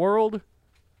different world?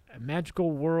 A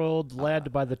magical world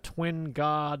led by the twin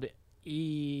god...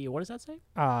 What does that say?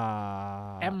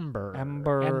 Ember.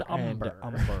 Ember and Umber.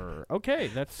 Umber. Okay,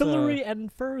 that's Fillory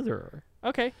and Further.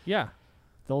 Okay, yeah.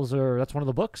 That's one of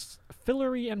the books.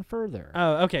 Fillory and Further.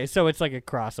 Oh, okay. So it's like a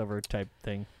crossover type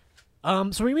thing.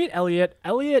 So we meet Elliot.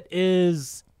 Elliot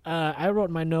is, I wrote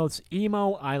in my notes,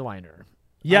 emo eyeliner.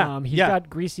 Yeah. He's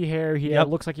got greasy hair. He Yep.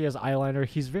 looks like he has eyeliner.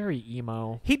 He's very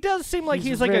emo. He does seem like He's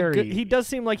he's like a very- good. He does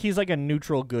seem like he's like a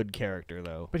neutral good character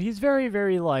though. But he's very,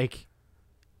 very like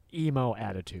emo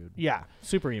attitude. Yeah,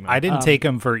 super emo. I didn't take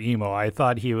him for emo. I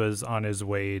thought he was on his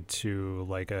way to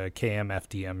like a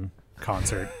KMFDM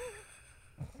concert.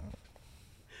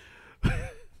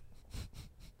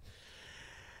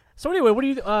 So anyway, what do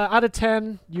you out of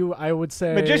 10? I would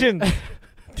say Magician.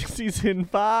 Season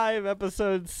 5,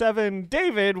 episode 7.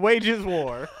 David wages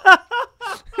war.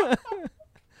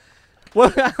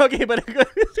 Well, okay, but what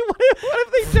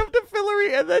if they jump to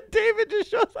Fillory and then David just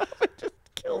shows up and just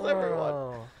kills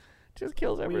everyone? Just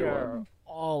kills We everyone. are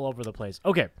all over the place.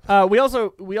 Okay, We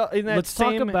in that let's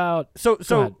same, talk about. So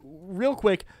ahead. real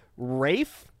quick,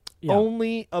 Rafe Yeah.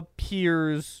 only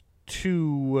appears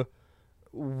to.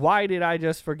 Why did I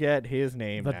just forget his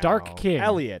name? The now? Dark King.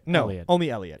 Elliot. No, Elliot.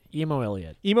 only Elliot. Emo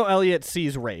Elliot. Emo Elliot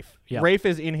sees Rafe. Yeah. Rafe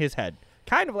is in his head,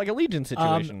 kind of like a Legion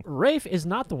situation. Rafe is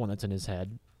not the one that's in his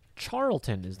head.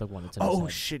 Charlton is the one that's in his head. Oh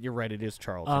shit, you're right. It is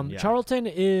Charlton. Yeah. Charlton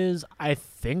is, I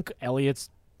think, Elliot's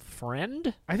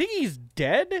friend. I think he's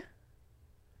dead.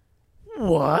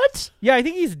 What? Yeah, I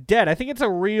think he's dead. I think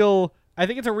I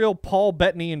think it's a real Paul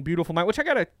Bettany in Beautiful Mind, which I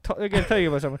gotta tell you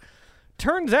about something.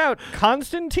 Turns out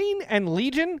Constantine and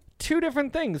Legion, two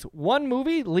different things. One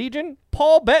movie, Legion,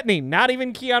 Paul Bettany, not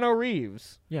even Keanu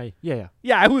Reeves. Yeah.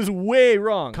 Yeah, I was way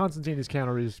wrong. Constantine is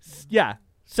Keanu Reeves. Yeah.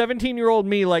 17-year-old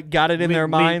me got it in their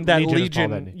mind that Legion is Paul Legion.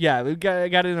 Bettany. Yeah, we got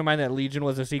it in their mind that Legion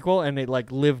was a sequel, and it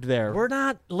lived there. We're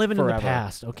not living in Forever. the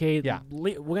past, okay? Yeah.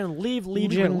 We're gonna leave We're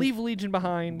Legion. gonna leave Legion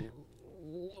behind.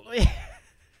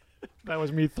 That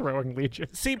was me throwing Legion.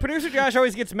 See, producer Josh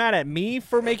always gets mad at me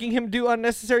for making him do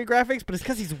unnecessary graphics, but it's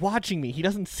because he's watching me. He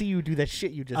doesn't see you do that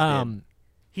shit you just did.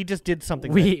 He just did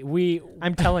something.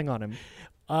 I'm telling on him.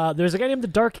 There's a guy named the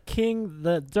Dark King.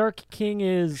 The Dark King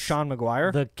is Sean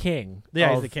McGuire. the king. Yeah,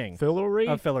 he's of the king. Fillory.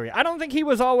 Of Fillory. I don't think he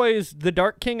was always the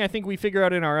Dark King. I think we figure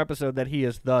out in our episode that he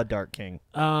is the Dark King.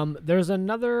 There's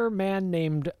another man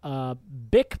named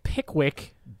Bick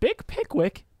Pickwick. Bick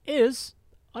Pickwick is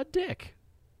a dick.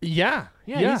 Yeah.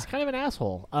 He's kind of an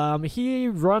asshole. He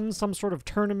runs some sort of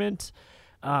tournament.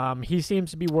 He seems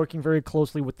to be working very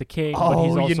closely with the king. But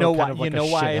he's also you know kind of like a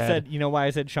shithead. You know why I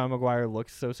said Sean McGuire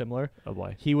looks so similar? Oh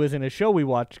boy. He was in a show we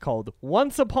watched called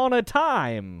Once Upon a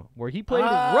Time, where he played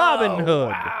Robin Hood.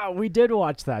 Wow, we did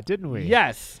watch that, didn't we?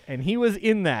 Yes, and he was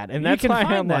in that, and that's you can why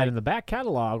find I'm that like, in the back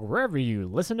catalog wherever you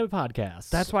listen to podcasts.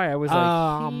 that's why I was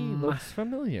like, he looks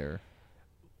familiar.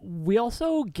 We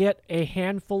also get a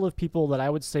handful of people that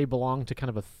I would say belong to kind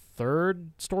of a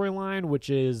third storyline, which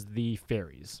is the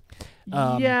fairies.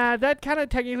 Yeah, that kind of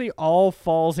technically all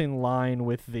falls in line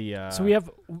with the. So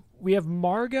we have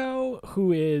Margot,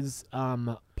 who is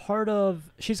part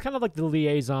of. She's kind of like the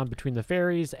liaison between the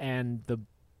fairies and the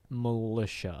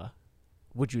militia.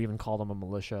 Would you even call them a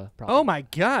militia? Probably. Oh my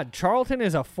God, Charlton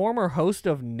is a former host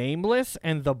of Nameless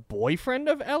and the boyfriend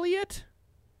of Elliot.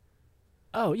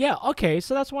 Oh yeah, okay.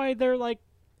 So that's why they're like.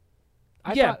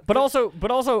 But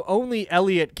also only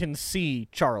Elliot can see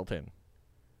Charlton.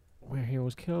 Where he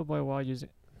was killed by while using.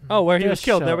 Oh, where he was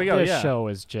killed. There we go. This show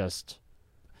is just.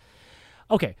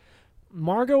 Okay,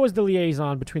 Margot is the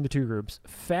liaison between the two groups.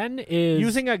 Fen is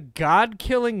Using a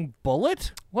god-killing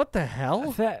bullet? What the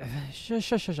hell?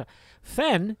 Shush.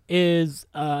 Fen is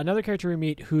another character we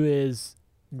meet who is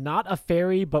not a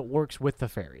fairy but works with the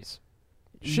fairies.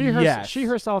 She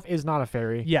herself is not a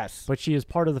fairy. Yes. But she is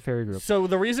part of the fairy group. So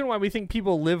the reason why we think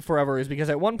people live forever is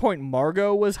because at one point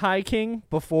Margot was High King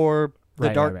before the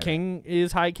Dark King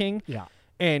is High King. Yeah.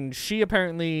 And she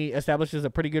apparently establishes a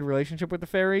pretty good relationship with the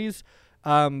fairies.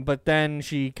 But then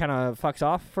she kind of fucks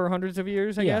off for hundreds of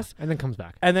years, I guess. And then comes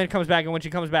back. And then comes back, and when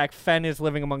she comes back, Fen is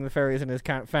living among the fairies, and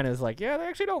Fen is like, yeah, they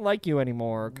actually don't like you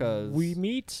anymore, because... We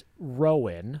meet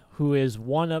Rowan, who is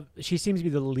she seems to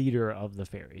be the leader of the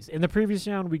fairies. In the previous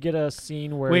round, we get a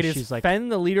scene where Wait, she's is like... Fen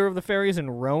the leader of the fairies,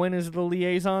 and Rowan is the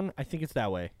liaison? I think it's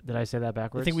that way. Did I say that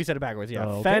backwards? I think we said it backwards, yeah. Oh,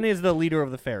 okay. Fen is the leader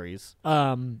of the fairies.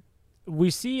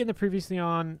 We see in the previously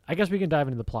on, I guess we can dive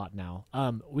into the plot now.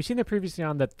 We see in the previously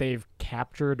on that they've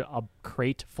captured a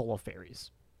crate full of fairies.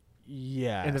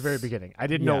 Yeah. In the very beginning. I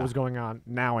didn't know what was going on.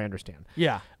 Now I understand.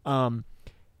 Yeah. A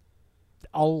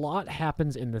lot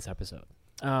happens in this episode.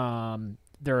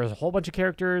 There is a whole bunch of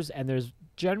characters, and there's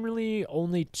generally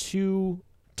only two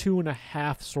and a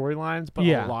half storylines, but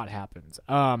a lot happens.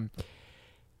 I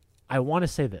want to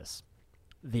say this.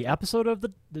 The episode of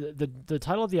the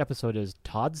title of the episode is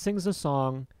Todd sings a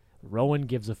song, Rowan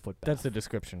gives a foot bath. That's the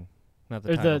description, not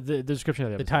the title. The description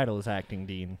of the episode. The title is Acting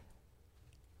Dean.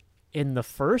 In the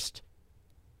first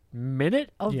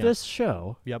minute of this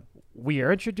show, we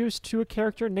are introduced to a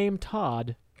character named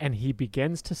Todd, and he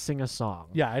begins to sing a song.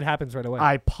 Yeah, it happens right away.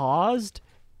 I paused,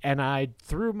 and I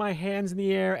threw my hands in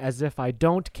the air as if I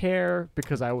don't care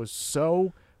because I was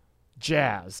so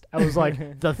jazzed. I was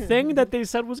like, the thing that they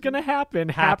said was going to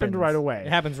happened right away. It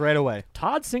happens right away.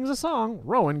 Todd sings a song.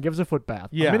 Rowan gives a foot bath.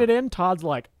 Yeah. A minute in, Todd's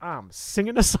like, I'm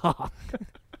singing a song.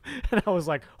 And I was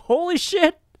like, holy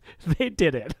shit, they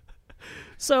did it.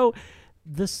 So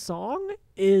the song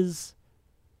is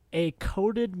a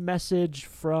coded message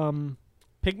from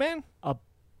Pigman?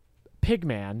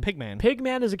 Pigman.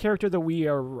 Pigman is a character that we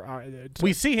are.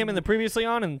 We see him in the previously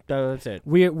on, and that's it.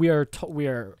 We are told.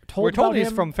 We're told about he's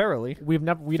him. from Farrelly. We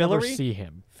never see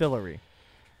him. Fillory.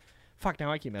 Fuck!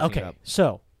 Now I keep messing it up.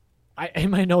 So, in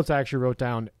my notes I actually wrote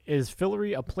down: is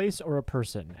Fillory a place or a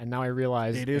person? And now I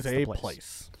realize it is it's a the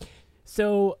place.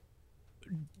 So,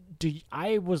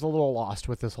 I was a little lost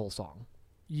with this whole song.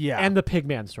 Yeah. And the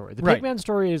Pigman story. The Right. Pigman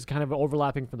story is kind of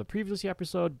overlapping from the previous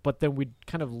episode, but then we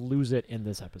kind of lose it in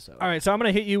this episode. All right, so I'm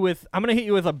gonna hit you with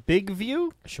a big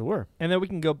view, Sure. and then we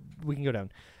can go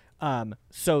down.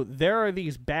 So there are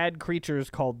these bad creatures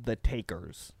called the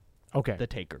Takers. Okay. The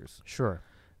Takers. Sure.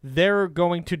 They're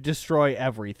going to destroy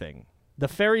everything. The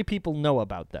fairy people know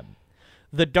about them.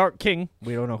 The Dark King,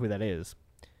 we don't know who that is.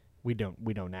 We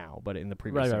know now, but in the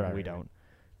previous season we don't.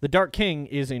 The Dark King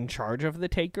is in charge of the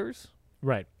Takers.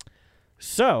 Right.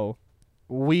 So,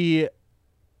 we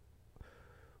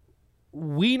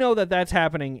know that that's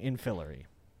happening in Fillory.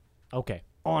 Okay.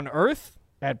 On Earth,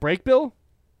 at Breakbill,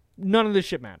 none of this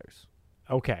shit matters.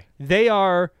 Okay.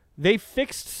 They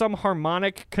fixed some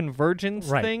harmonic convergence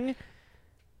thing.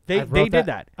 They did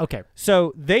that. Okay.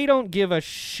 So they don't give a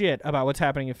shit about what's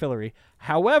happening in Fillory.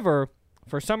 However,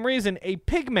 for some reason, a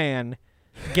pigman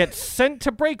gets sent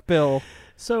to Breakbill,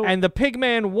 and the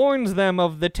pigman warns them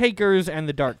of the Takers and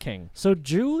the Dark King. So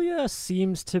Julia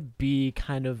seems to be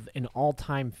kind of an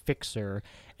all-time fixer,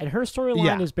 and her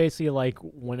storyline is basically like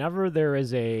whenever there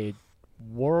is a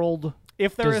world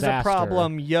if there disaster, is a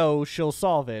problem, she'll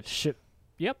solve it.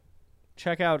 Yep.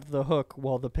 Check out the hook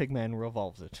while the pigman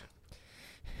revolves it.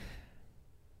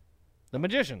 The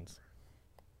magicians.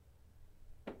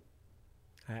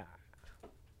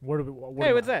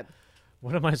 What's that?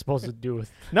 What am I supposed to do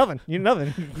with nothing?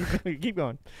 Nothing. Keep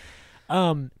going.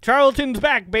 Charlton's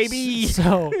back, baby.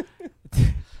 So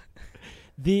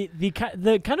the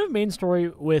kind of main story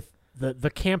with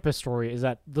the campus story is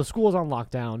that the school is on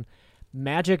lockdown.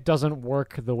 Magic doesn't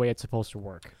work the way it's supposed to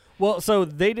work. Well, so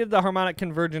they did the harmonic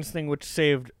convergence thing, which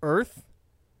saved Earth,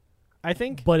 I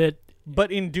think.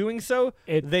 But in doing so,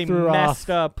 they messed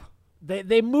up.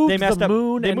 They moved the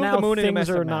moon, and now things things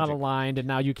are not magic. aligned, and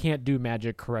now you can't do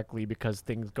magic correctly because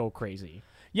things go crazy.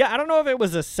 Yeah, I don't know if it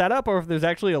was a setup or if there's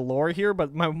actually a lore here,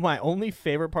 but my only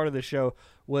favorite part of the show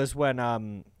was when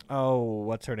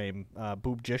what's her name?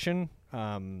 Boobgician?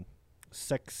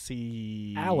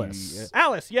 Sexy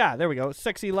Alice, yeah, there we go.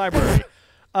 Sexy library.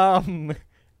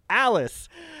 Alice.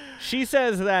 She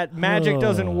says that magic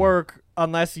doesn't work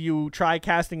unless you try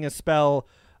casting a spell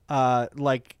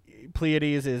like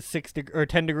Pleiades is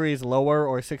 10 degrees lower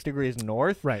or 6 degrees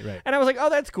north. Right. And I was like, oh,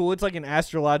 that's cool. It's like an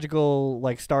astrological,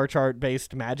 like star chart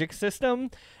based magic system.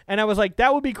 And I was like,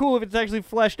 that would be cool if it's actually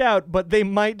fleshed out, but they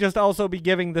might just also be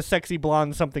giving the sexy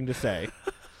blonde something to say.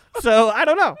 So I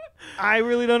don't know. I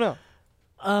really don't know.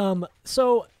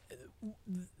 So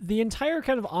the entire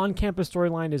kind of on-campus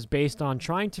storyline is based on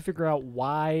trying to figure out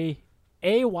why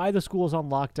the school is on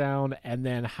lockdown, and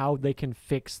then how they can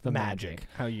fix the magic.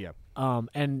 How yeah.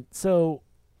 And so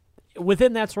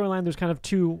within that storyline, there's kind of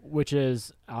two, which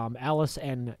is Alice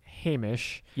and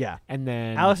Hamish. Yeah. And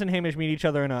then Alice and Hamish meet each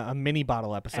other in a mini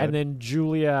bottle episode. And then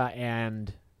Julia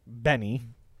and Penny.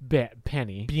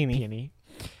 Beanie.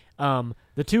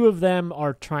 The two of them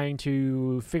are trying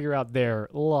to figure out their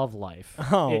love life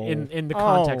in the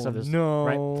context of this. No.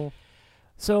 Right?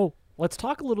 So let's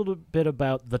talk a little bit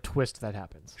about the twist that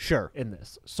happens. Sure. In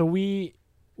this. So we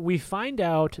find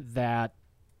out that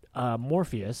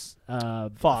Morpheus,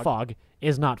 Fog,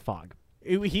 is not Fog.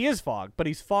 He is Fog, but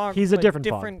he's Fog. He's a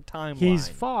different timeline. He's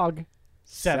Fog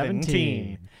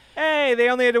 17. Hey, they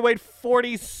only had to wait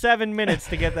 47 minutes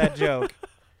to get that joke.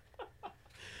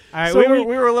 All right, So we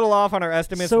were a little off on our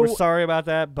estimates. We're sorry about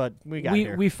that, but we got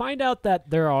here. We find out that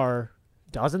there are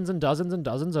dozens and dozens and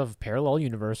dozens of parallel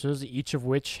universes, each of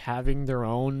which having their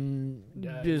own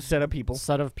set of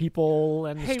people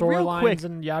and Hey, real quick. storylines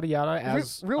and yada yada,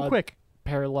 as real a quick.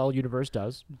 parallel universe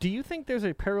does. Do you think there's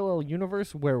a parallel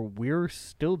universe where we're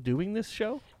still doing this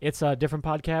show? It's a different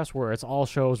podcast where it's all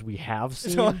shows we have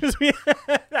seen,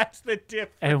 That's the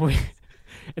difference. and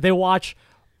they watch,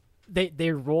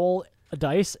 they roll a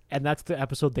dice, and that's the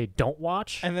episode they don't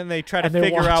watch. And then they try to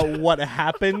figure out what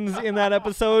happens in that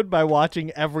episode by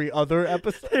watching every other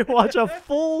episode. They watch a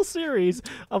full series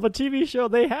of a TV show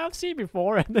they have seen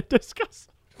before, and they discuss.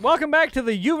 Welcome back to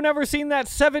the You've Never Seen That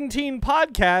 17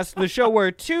 podcast, the show where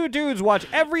two dudes watch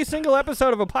every single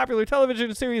episode of a popular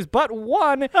television series but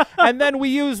one, and then we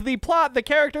use the plot, the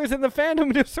characters, and the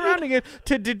fandom surrounding it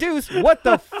to deduce what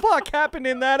the fuck happened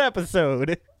in that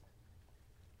episode.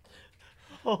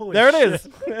 Holy there shit.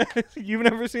 it is. You've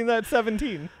Never Seen That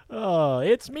 17. Oh,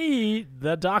 it's me,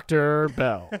 the Dr.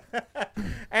 Bell.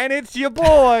 And it's your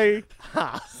boy,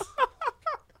 Haas.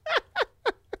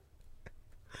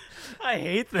 I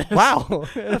hate this. Wow.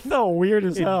 That felt weird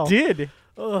as hell. It did.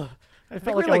 Ugh. I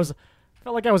felt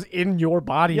like I was in your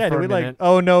body Yeah, for a did we minute. like,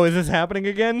 oh no, is this happening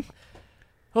again?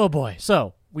 Oh boy.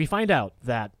 So we find out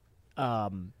that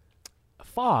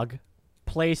Fog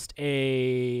placed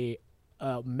a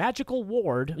magical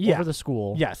ward over the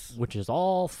school. Yes. Which is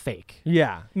all fake.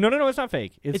 Yeah. No, it's not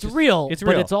fake. It's real, It's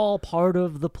but real. it's all part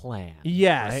of the plan.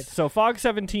 Yes. Right? So Fog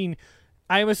 17,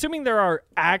 I'm assuming there are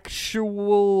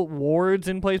actual wards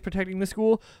in place protecting the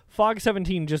school. Fog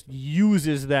 17 just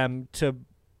uses them to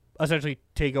essentially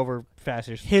take over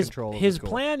fascist His control of his the school.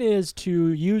 plan is to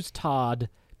use Todd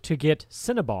to get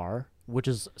cinnabar, which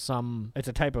is some It's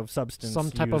a type of substance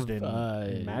type used of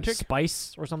in magic.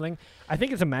 spice or something. I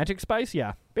think it's a magic spice,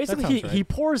 yeah. Basically, That he, sounds he right.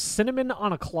 pours cinnamon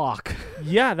on a clock.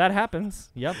 Yeah, that happens.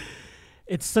 Yep.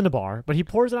 It's cinnabar, but he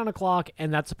pours it on a clock,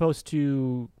 and that's supposed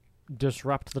to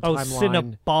disrupt the Oh,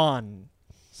 timeline. Cinnabon.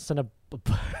 Cinnab-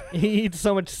 He eats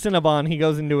so much Cinnabon, he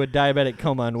goes into a diabetic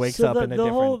coma and wakes so up the, in a the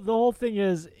different... whole the whole thing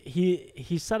is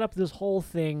he set up this whole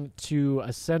thing to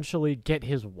essentially get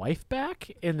his wife back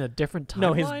in a different timeline.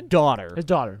 No, his daughter. His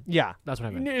daughter. Yeah. That's what I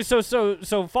meant.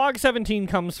 So Fog 17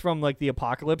 comes from like the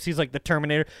apocalypse. He's like the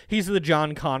Terminator. He's the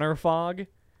John Connor Fog.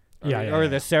 Or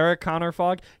the Sarah Connor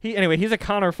Fog. He's a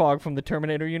Connor Fog from the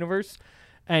Terminator universe.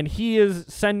 And he is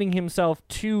sending himself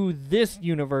to this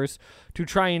universe to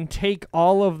try and take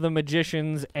all of the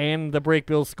magicians and the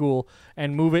Breakbill School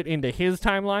and move it into his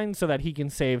timeline so that he can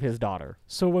save his daughter.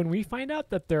 So when we find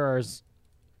out that there's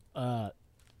a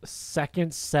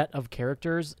second set of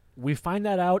characters, we find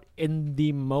that out in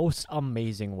the most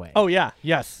amazing way. Oh, yeah.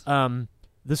 Yes.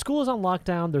 The school is on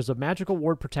lockdown. There's a magical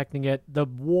ward protecting it. The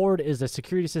ward is a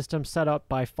security system set up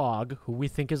by Fog, who we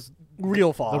think is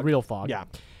Real Fog. the real Fog. Yeah.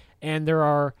 And there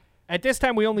are At this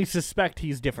time, we only suspect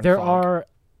he's different. there Fog.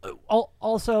 are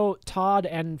also Todd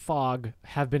and Fog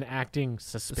have been acting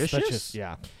suspicious.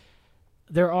 Yeah.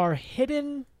 There are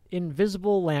hidden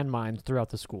invisible landmines throughout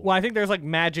the school. Well, I think there's like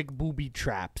magic booby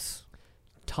traps.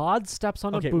 Todd steps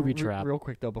on a booby trap. Real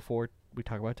quick though, before we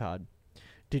talk about Todd,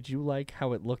 did you like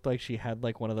how it looked like she had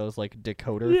like one of those like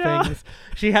decoder Yeah. things?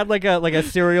 She had like a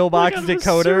cereal box Like a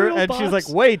decoder, cereal and she's like,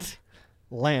 box. "Wait,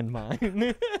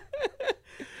 landmine."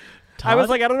 I Todd, was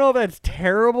like, I don't know if that's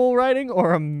terrible writing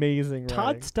or amazing Todd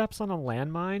writing. steps on a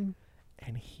landmine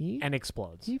And he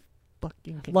explodes. he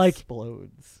fucking Like-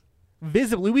 explodes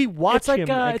visibly. We watch It's like him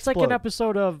it's like an explode.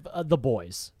 episode of The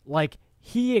Boys. Like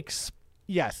he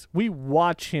Yes, we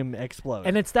watch him explode.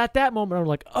 and it's at that moment I'm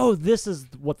like, oh, this is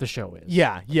what the show is.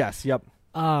 yeah, yes, yep.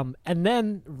 And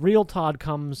then real Todd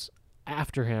comes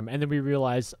after him, and then we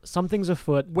realize something's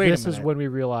afoot. Wait a this is minute. when we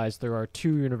realize there are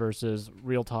two universes: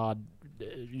 real Todd,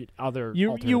 other.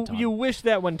 You alternate Todd. wish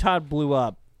that when Todd blew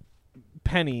up,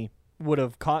 Penny would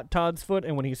have caught Todd's foot,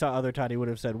 and when he saw other Todd, he would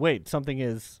have said, "Wait, something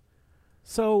is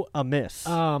So amiss."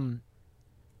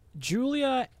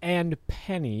 Julia and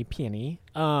Penny,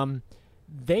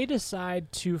 they decide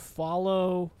to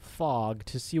follow Fog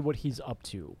to see what he's up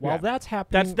to. While Yeah. that's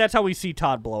happening, That's how we see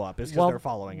Todd blow up. Is because they're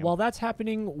following him. While that's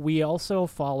happening, we also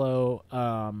follow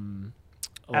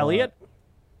Elliot?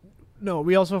 No,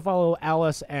 we also follow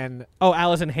Alice and Oh,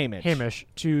 Alice and Hamish. Hamish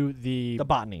to the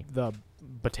botany, the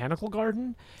botanical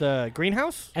garden, the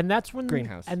greenhouse. and that's when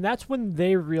Greenhouse. and that's when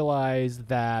they realize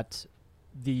that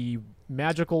the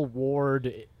magical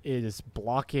ward is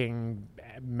blocking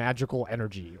magical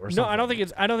energy or something. No, I don't think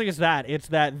it's that. It's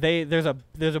that there's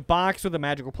a box with a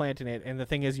magical plant in it, and the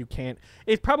thing is, you can't.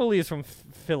 It probably is from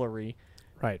Fillory.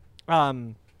 Right.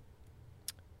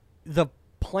 The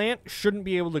plant shouldn't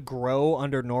be able to grow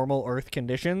under normal Earth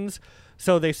conditions.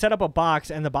 So they set up a box,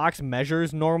 and the box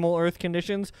measures normal Earth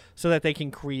conditions so that they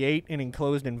can create an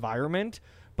enclosed environment.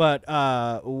 But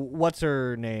what's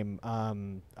her name?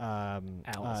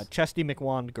 Alice. Chesty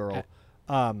McWand girl.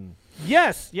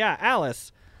 Yes, yeah,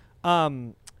 Alice.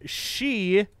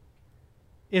 She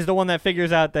is the one that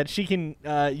figures out that she can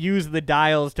use the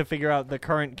dials to figure out the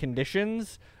current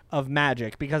conditions of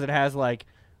magic because it has like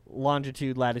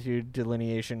longitude, latitude,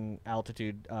 delineation,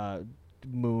 altitude,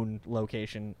 moon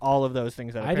location, all of those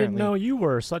things that I didn't know you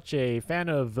were such a fan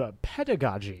of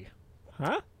pedagogy.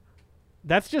 Huh?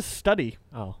 That's just study.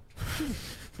 Oh.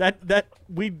 That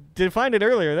we defined it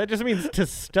earlier. That just means to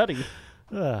study.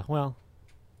 Well,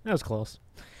 that was close.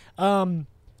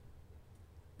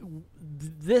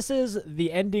 This is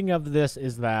the ending of this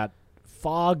is that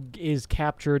Fog is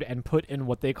captured and put in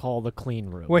what they call the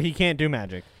clean room. Where he can't do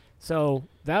magic. So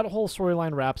that whole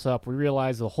storyline wraps up. We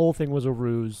realize the whole thing was a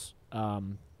ruse.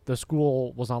 The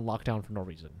school was on lockdown for no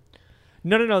reason.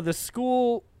 No. The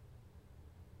school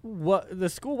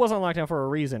was on lockdown for a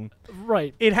reason.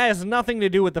 Right. It has nothing to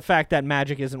do with the fact that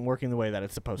magic isn't working the way that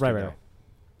it's supposed to. Right.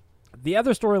 The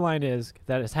other storyline is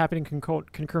that is happening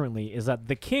concurrently is that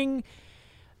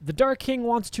the Dark King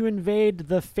wants to invade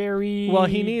the fairy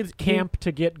he needs camp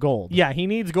to get gold. Yeah, he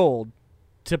needs gold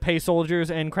to pay soldiers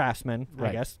and craftsmen. I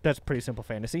Right. guess that's pretty simple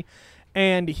fantasy,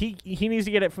 and he needs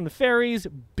to get it from the fairies.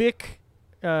 Bickwick.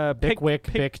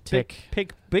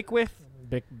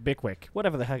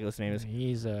 Whatever the heck his name is.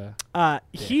 He's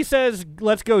He says,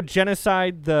 let's go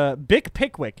genocide the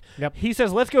Pickwick. Yep. He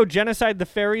says, let's go genocide the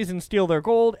fairies and steal their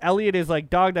gold. Elliot is like,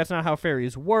 dog, that's not how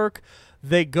fairies work.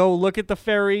 They go look at the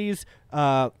fairies.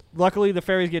 Luckily, the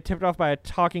fairies get tipped off by a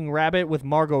talking rabbit with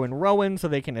Margot and Rowan, so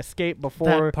they can escape before.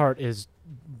 That part is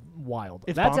wild.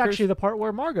 It's That's bonkers. actually the part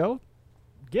where Margot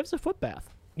gives a foot bath.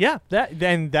 Yeah,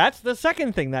 that's the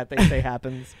second thing that they say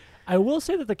happens. I will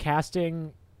say that the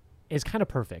casting is kind of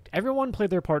perfect. Everyone played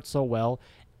their part so well.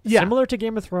 Yeah. Similar to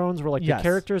Game of Thrones, where like Yes. the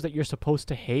characters that you're supposed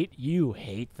to hate, you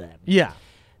hate them. Yeah.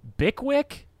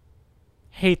 Bickwick,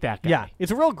 hate that guy. Yeah.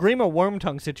 It's a real Grima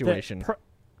Wormtongue situation.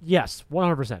 Yes,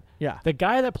 100%. Yeah. The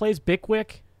guy that plays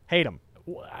Bickwick, Hate him.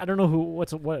 I don't know who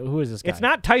is this guy. It's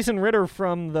not Tyson Ritter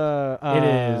from the... It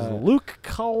is Luke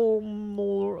Calamari.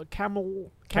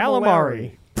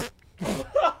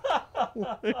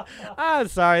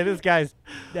 Sorry, this guy's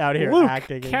out here Luke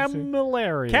acting.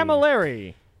 Camilleri.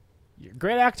 Camilleri.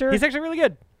 Great actor. He's actually really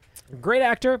good. Great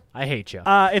actor. I hate you.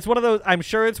 It's one of those. I'm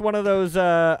sure it's one of those.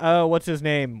 What's his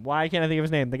name? Why can't I think of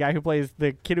his name? The guy who plays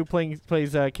the kid who plays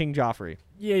King Joffrey.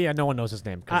 Yeah. No one knows his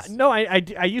name. No, I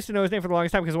used to know his name for the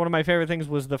longest time because one of my favorite things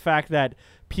was the fact that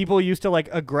people used to like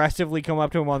aggressively come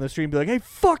up to him on the street and be like, "Hey,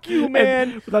 fuck you,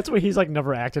 man." That's why he's like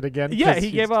never acted again. Yeah, 'cause he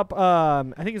he's- gave up. I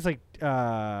think it's like.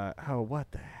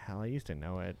 What the hell? I used to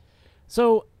know it.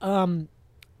 So,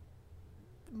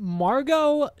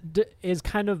 Margot is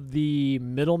kind of the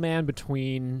middleman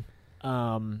between,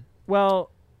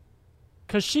 Well,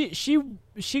 because she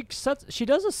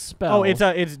does a spell.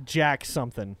 it's Jack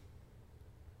something.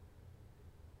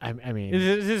 I mean,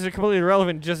 This is completely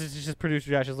irrelevant. It's just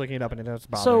producer Josh is looking it up and it's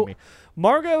bothering So- me.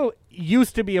 Margot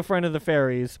used to be a friend of the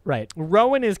fairies. right.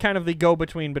 Rowan is kind of the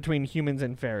go-between between humans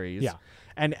and fairies. Yeah.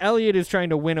 And Elliot is trying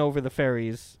to win over the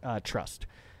fairies' trust.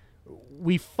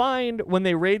 We find when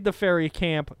they raid the fairy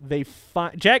camp, they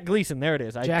find Jack Gleason. There it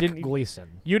is. Jack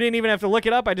Gleason. You didn't even have to look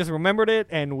it up. I just remembered it,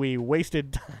 and we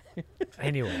wasted time.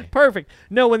 Anyway, Perfect.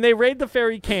 No, when they raid the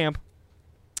fairy camp,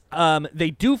 they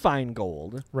do find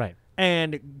gold. right.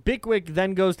 And Bickwick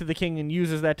then goes to the king and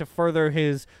uses that to further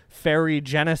his fairy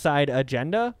genocide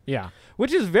agenda, Yeah.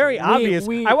 which is very obvious.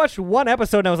 we- I watched one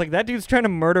episode and I was like, that dude's trying to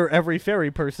murder every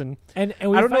fairy person. And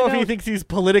we I don't know find if he out- thinks he's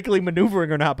politically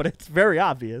maneuvering or not, but it's very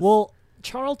obvious. Well,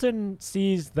 Charlton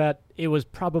sees that it was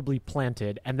probably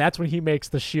planted, and that's when he makes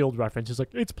the shield reference. He's like,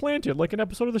 "It's planted, like an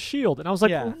episode of The Shield." And I was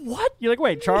like, Yeah. "What?" You're like,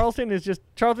 wait,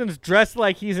 Charlton's dressed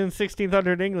like he's in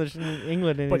 1600 England,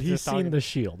 and But he's he's just talking. the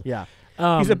Shield. Yeah.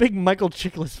 He's a big Michael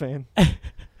Chiklis fan.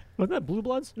 Wasn't that Blue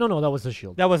Bloods? No, that was The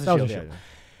Shield. That was the The Shield.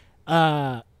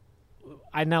 Shield.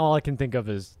 Now all I can think of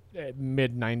is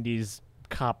mid '90s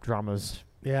cop dramas.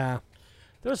 Yeah.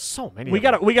 There's so many. We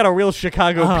of them. got a real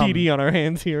Chicago Um, PD on our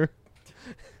hands here.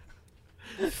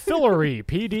 Fillery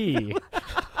PD.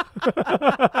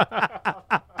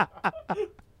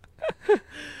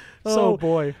 Oh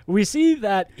boy. We see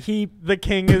that The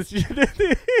king is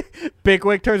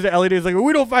Bickwick turns to Elliot. He's like,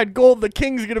 "We don't find gold. The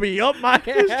king's gonna be up my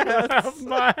ass."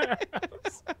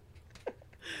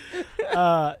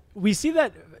 we see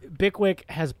that Bickwick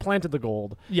has planted the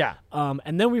gold. Yeah.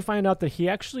 And then we find out that he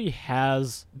actually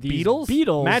has these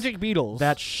Beetles, magic beetles.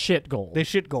 that shit gold. They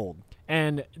shit gold.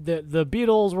 And the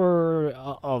beetles were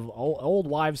of old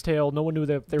wives' tale. No one knew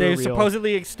that they They're were real.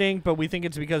 supposedly extinct, but we think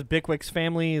it's because Bickwick's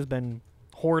family has been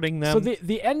hoarding them. So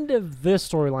the end of this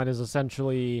storyline is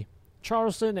essentially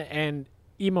Charleston and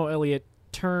Emo Elliot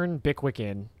turn Bickwick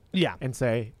in yeah. and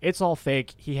say, it's all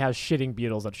fake. He has shitting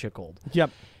beetles that shit gold. Yep.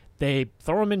 They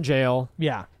throw him in jail.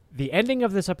 Yeah. The ending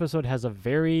of this episode has a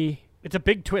very It's a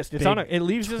big twist. It's Big on a, it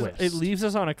leaves us twist. it leaves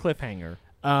us on a cliffhanger.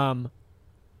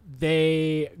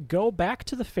 they go back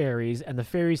to the fairies, and the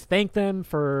fairies thank them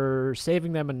for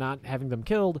saving them and not having them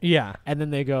killed. Yeah. And then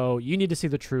they go, you need to see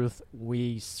the truth.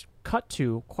 We cut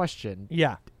to question,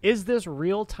 Yeah. is this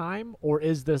real time or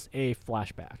is this a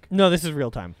flashback? No, this is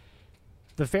real time.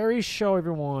 The fairies show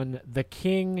everyone the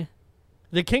king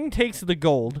The king takes the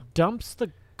gold. dumps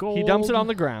the gold. He dumps it on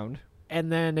the ground. and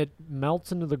then it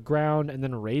melts into the ground and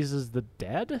then raises the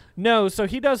dead? No, so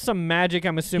he does some magic.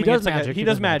 I'm assuming does it's like magic. he He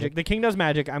does does magic. magic. The king does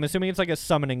magic. I'm assuming it's like a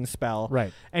summoning spell.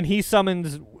 Right. And he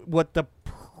summons what the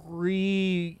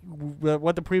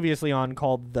previously on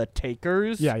called the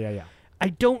Takers. Yeah.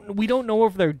 We don't know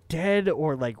if they're dead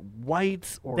or like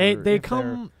whites or They if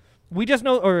come. we just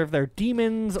know, or if they're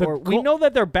demons, The or we gold- know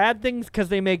that they're bad things because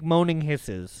they make moaning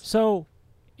hisses. So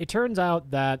it turns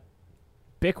out that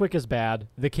Bickwick is bad.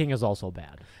 The king is also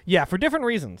bad. Yeah, for different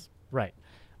reasons. Right.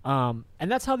 And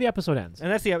that's how the episode ends.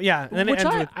 And that's the And then Which it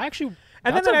ends I with actually.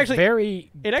 And that's then it a actually-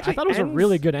 very. it actually I thought it was a ends-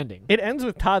 really good ending. it ends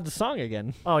with Todd's song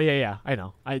again. Oh yeah, I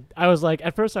know. I was like,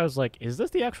 at first I was like, is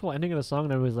this the actual ending of the song?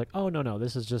 And I was like, oh no,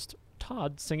 this is just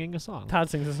Todd singing a song. Todd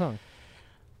sings a song.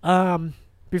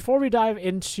 Before we dive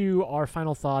into our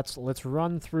final thoughts, let's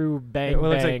run through Bang Well,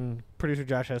 looks like Bang. Producer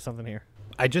Josh has something here.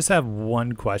 I just have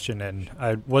one question, and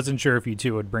I wasn't sure if you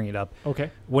two would bring it up. Okay.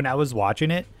 When I was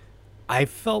watching it, I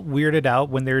felt weirded out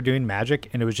when they were doing magic,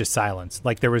 and it was just silence.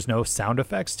 Like there was no sound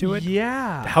effects to it.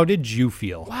 Yeah. How did you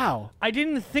feel? Wow. I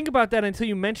didn't think about that until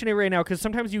you mention it right now, because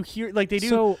sometimes you hear like they do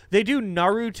So-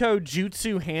 Naruto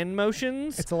jutsu hand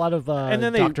motions, It's a lot of And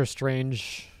then they- Doctor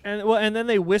Strange. and then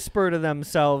they whisper to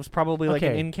themselves, probably like an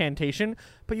Okay. incantation.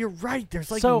 But you're right.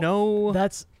 There's like So no.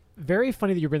 that's very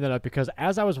funny that you bring that up because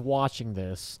as I was watching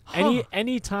this,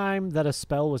 any time that a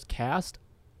spell was cast,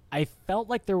 I felt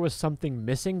like there was something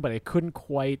missing, but I couldn't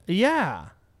quite Yeah.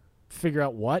 figure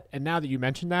out what. And now that you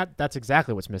mentioned that, that's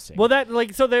exactly what's missing. Well, that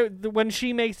like so there when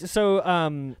she makes There's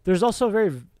also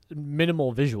very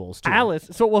minimal visuals too.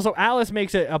 Alice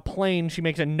makes a plane. She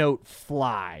makes a note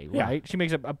fly, Yeah. right? She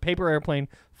makes a paper airplane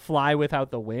fly without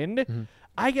the wind. Mm-hmm.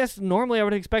 I guess normally I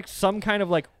would expect some kind of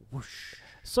like whoosh,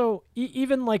 So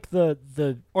even like the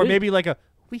or maybe like a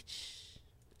whoosh,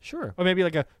 sure, or maybe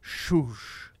like a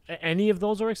shoosh. any of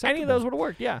those are acceptable. Any of those would have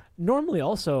worked. Yeah. Normally,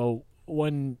 also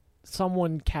when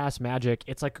someone casts magic,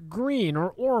 it's like green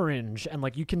or orange, and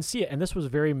like you can see it. And this was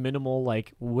very minimal,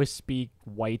 like wispy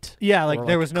white. Yeah, like or,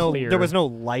 there was no clear.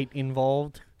 light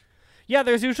involved. Yeah,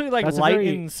 there's usually like That's light very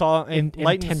and light and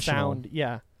intentional. sound.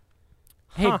 Yeah.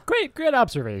 Hey, Huh. great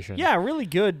observation. Yeah, really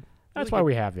good. that's Really why good.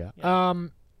 we have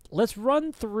you. Let's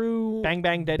run through Bang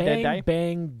Bang Dead Bang Dead Die.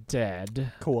 Bang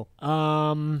Dead. Cool.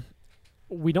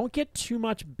 We don't get too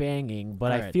much banging,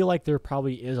 but All I right. feel like there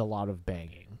probably is a lot of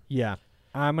banging. Yeah.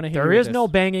 I'm gonna hit There you with is this. no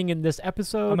banging in this I'm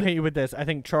episode. gonna hit you with this. I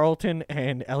think Charlton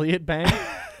and Elliot bang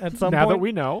at some now point. that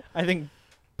we know, I think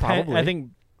probably. I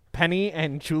think Penny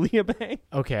and Julia bang.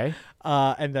 Okay.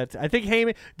 And that's. I think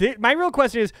Hamish. My real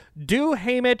question is: do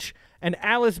Hamish and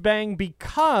Alice bang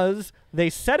because they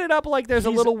set it up like there's a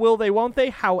He's- little will they won't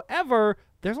they? However,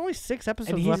 there's only 6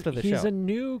 episodes And left of the he's show. a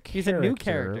new character. He's a new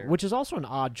character. Which is also an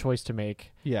odd choice to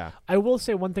make. Yeah. I will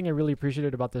say one thing I really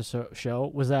appreciated about this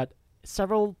show was that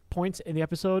several points in the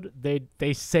episode,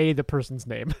 they say the person's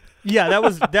name. Yeah. That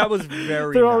was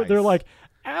very. they're, nice. they're like,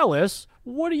 Alice,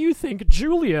 what do you think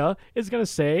Julia is going to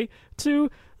say to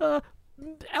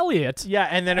Elliot? Yeah,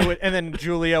 and then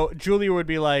Julia would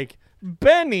be like,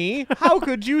 Benny, how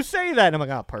could you say that? And I'm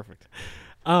like, oh, perfect.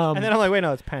 And then I'm like, wait,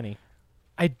 no, it's Penny.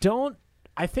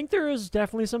 I think there is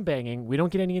definitely some banging. We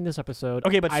don't get any in this episode.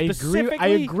 Okay, but I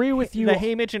specifically, agree with you. The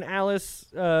Hamish and Alice,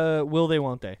 will they,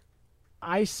 won't they?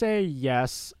 I say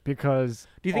yes because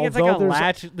Do you think it's although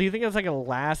like there's Do you think it's like a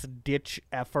last ditch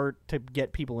effort to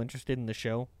get people interested in the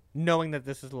show, knowing that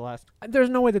this is the last?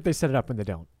 there's no way that they set it up when they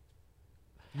don't.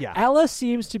 Yeah. Alice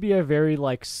seems to be a very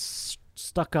like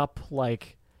stuck up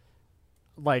like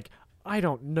I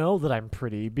don't know that I'm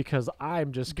pretty because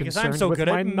I'm just because concerned I'm so with good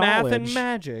my at math and knowledge,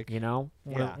 magic. You know,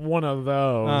 Yeah. one of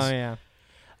those. Oh yeah.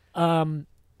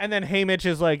 And then Hamish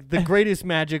is like, the greatest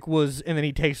magic was, and then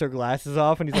he takes her glasses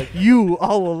off, and he's like, you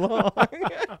all along.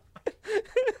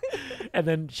 and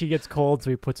then she gets cold,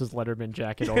 so he puts his Letterman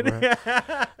jacket over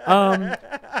her.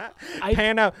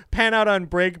 Pan out on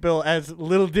break bill as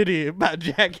little ditty about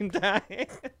Jack and Di.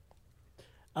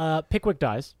 Pickwick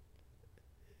dies.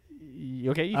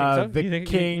 Okay, you think so? The You think-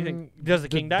 king you think- does the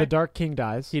king die? The Dark King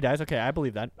dies. He dies. Okay, I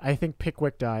believe that. I think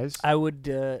Pickwick dies. I would.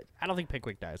 I don't think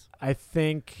Pickwick dies. I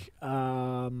think.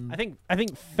 I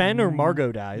think Fen or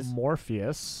Margot dies.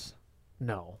 Morpheus.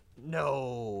 No.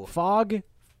 No. Fog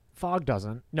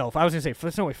doesn't. No. If I was gonna say,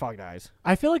 there's no way Fogg dies.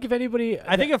 I feel like if anybody,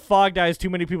 I think if Fogg dies, too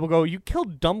many people go, "You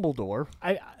killed Dumbledore."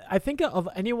 I think of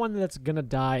anyone that's gonna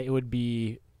die, it would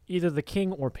be either the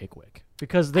king or Pickwick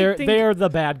because they're the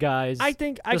bad guys. I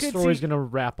think the I could story's see. gonna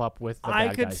wrap up with the I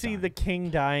bad could guys see dying. the king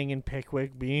dying and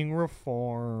Pickwick being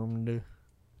reformed.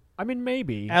 I mean,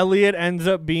 maybe. Elliot ends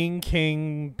up being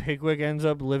king. Pickwick ends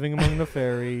up living among the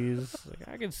fairies. Like,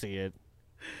 I can see it.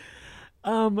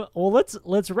 Well,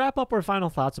 let's wrap up our final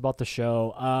thoughts about the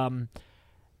show.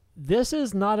 This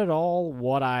is not at all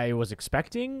what I was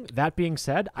expecting. That being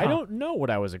said, I don't know what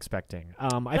I was expecting.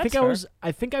 I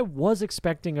think I was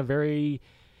expecting a very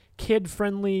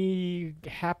kid-friendly,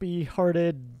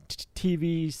 happy-hearted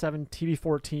TV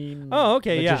 14 Oh,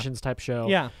 okay, yeah. magicians type show.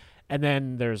 Yeah. And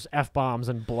then there's F-bombs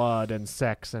and blood and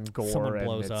sex and gore. Someone and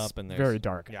blows it's up and there's- very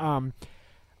dark. yeah.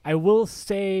 I will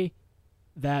say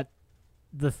that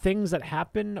the things that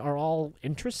happen are all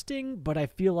interesting, but I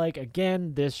feel like,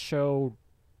 again, this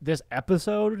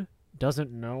episode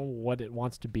doesn't know what it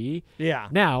wants to be. Yeah.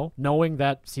 Now, knowing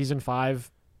that season 5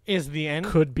 Is the end?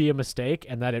 could be a mistake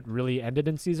and that it really ended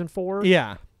in season 4,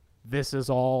 Yeah. this is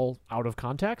all out of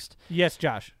context. Yes,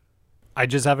 Josh. I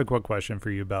just have a quick question for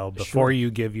you, Belle. Before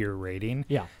you give your rating,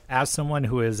 Yeah. as someone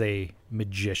who is a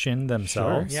magician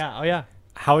themselves, Yeah. Oh yeah.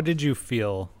 how did you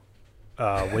feel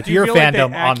with Do you your feel like they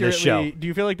fandom on this show? Do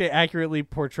you feel like they accurately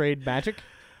portrayed magic?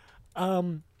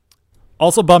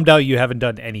 Also bummed out you haven't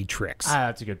done any tricks.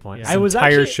 That's a good point. This I was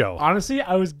entire actually, show. Honestly,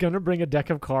 I was gonna bring a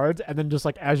deck of cards, and then just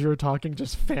like as you were talking,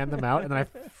 just fan them out, and then I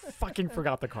fucking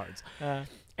forgot the cards.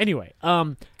 Anyway,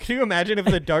 Can you imagine if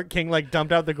the Dark King like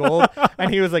dumped out the gold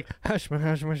and he was like hush,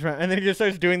 hush, hush, and then he just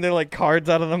starts doing the like cards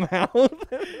out of the mouth?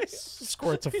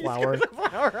 squirts of flour.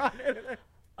 Flower on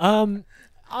it.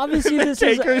 Obviously, The this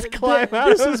takers is climb out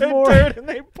this of is the more. dirt and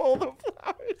they pull the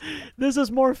flowers. This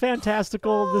is more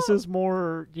fantastical. This is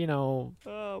more,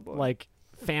 Oh boy. like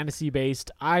fantasy based.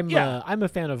 I'm a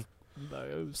fan of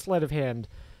sleight of hand.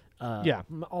 Yeah.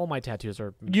 All my tattoos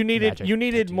are. You needed magic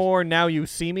tattoos. more Now You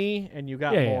See Me, and you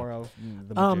got Yeah, yeah. more of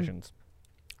the magicians.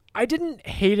 I didn't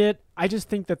hate it. I just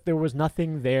think that there was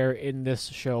nothing there in this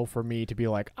show for me to be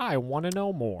like, I want to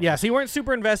know more. Yeah, so you weren't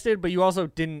super invested, but you also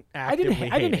didn't I actively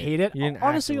didn't hate it. You didn't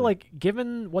Honestly, actively- like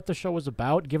given what the show was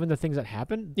about, given the things that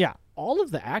happened, Yeah. all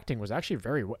of the acting was actually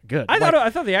very good. I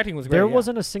Like, thought the acting was great. there yeah.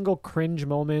 wasn't a single cringe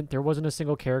moment. There wasn't a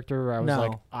single character where I was No.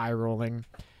 like eye rolling.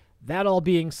 That all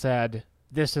being said,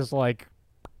 this is like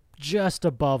just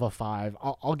above a 5.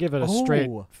 I'll give it a straight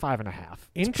Oh. 5.5.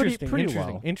 It's Interesting, pretty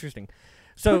interesting, low. interesting.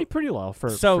 So Pretty low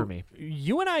for me.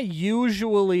 you and I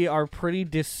usually are pretty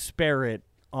disparate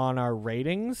on our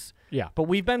ratings, Yeah. but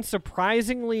we've been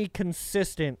surprisingly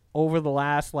consistent over the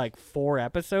last like 4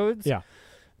 episodes. Yeah.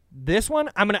 This one,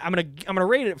 I'm gonna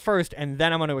rate it first, and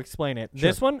then I'm gonna explain it. Sure.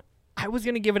 This one, I was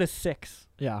gonna give it a 6.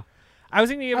 Yeah. I was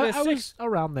gonna give it a 6. I was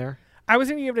around there. I was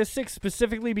gonna give it a 6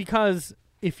 specifically because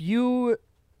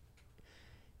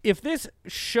if this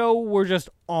show were just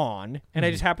on and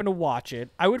I just happened to watch it,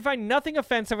 I would find nothing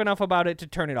offensive enough about it to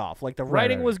turn it off. Like the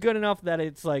writing right. was good enough that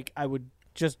it's like I would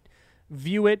just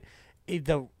view it.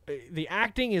 The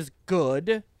acting is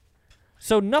good,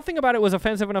 so nothing about it was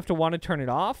offensive enough to want to turn it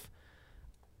off.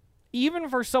 Even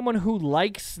for someone who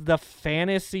likes the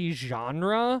fantasy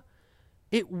genre,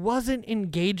 it wasn't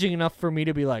engaging enough for me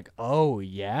to be like, oh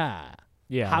yeah,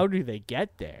 how do they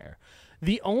get there?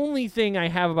 The only thing I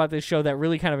have about this show that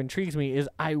really kind of intrigues me is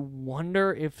I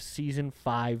wonder if season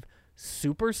 5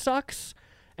 super sucks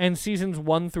and seasons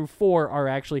 1 through 4 are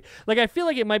actually like, I feel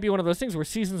like it might be one of those things where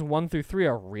seasons 1 through 3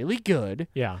 are really good.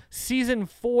 Yeah. Season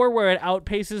 4, where it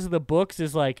outpaces the books,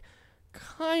 is like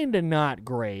kind of not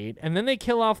great. And then they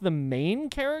kill off the main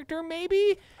character,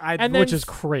 maybe? Which is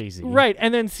crazy. Right.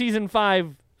 And then season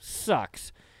 5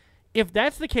 sucks. If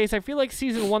that's the case, I feel like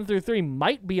season 1 through 3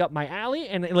 might be up my alley.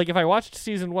 And like if I watched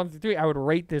season 1 through 3, I would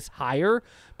rate this higher.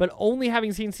 But only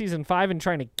having seen season 5 and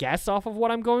trying to guess off of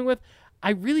what I'm going with, I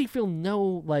really feel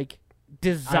no like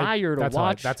desire to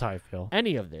watch That's how I feel.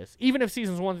 any of this, even if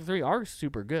seasons 1 through 3 are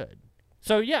super good.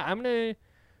 So yeah, I'm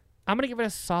gonna give it a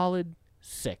solid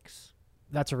 6.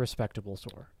 That's a respectable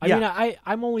score. Yeah. I mean,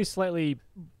 I'm only slightly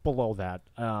below that.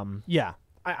 Yeah.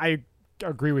 I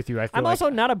agree with you. I feel I'm like also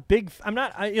not a big. I'm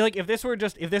not like if this were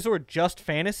just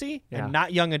fantasy Yeah. and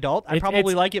not young adult, I'd It's- probably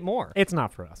it's- like it more. It's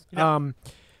not for us. No.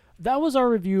 That was our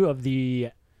review of the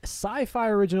sci-fi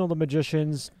original The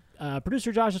Magicians.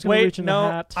 Producer Josh is going to reach in the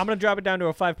hat. I'm gonna drop it down to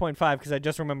a 5.5 because I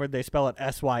just remembered they spell it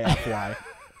SYFY.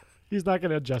 He's not going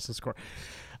to adjust the score.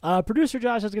 Producer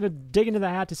Josh is going to dig into the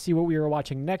hat to see what we are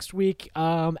watching next week.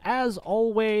 As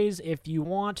always, if you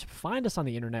want, find us on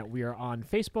the internet. We are on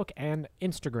Facebook and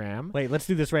Instagram. Wait, let's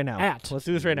do this right now. Let's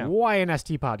do this right now.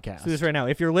 YNST Podcast. Let's do this right now.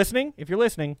 If you're listening,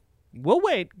 we'll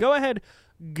wait. Go ahead.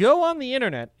 Go on the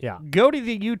internet. Yeah. Go to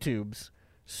the YouTubes.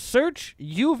 Search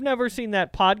You've Never Seen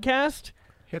That Podcast.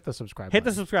 Hit the subscribe Hit the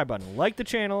button. subscribe button. Like the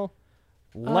channel.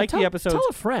 Like Tell- the episodes. Tell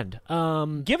a friend.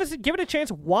 Give it a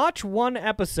chance. Watch one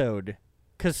episode,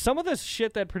 because some of the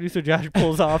shit that producer Josh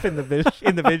pulls off in the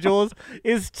visuals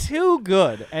is too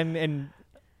good, and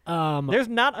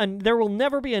there will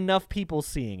never be enough people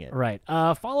seeing it. Right.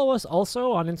 Follow us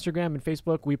also on Instagram and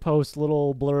Facebook. We post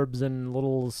little blurbs and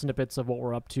little snippets of what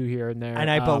we're up to here and there. And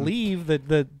I believe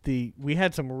that we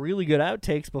had some really good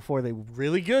outtakes before the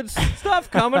really good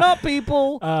stuff coming up,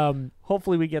 people.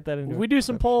 Hopefully we get that into we do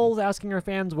some polls asking our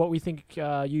fans what we think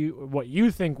what you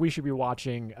think we should be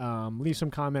watching. Leave some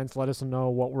comments. Let us know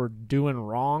what we're doing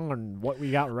wrong and what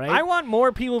we got right. I want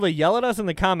more people to yell at us in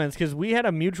the comments, because we had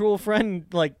a mutual friend,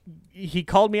 like, he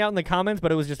called me out in the comments,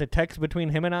 but it was just a text between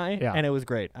him and I, Yeah. and it was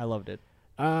great. I loved it.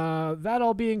 That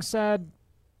all being said,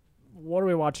 what are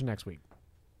we watching next week?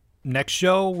 Next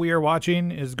show we are watching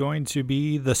is going to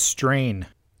be The Strain.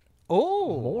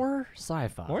 Oh, More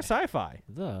sci-fi. more sci-fi.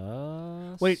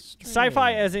 The Wait, Strain.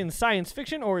 sci-fi as in science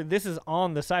fiction, or this is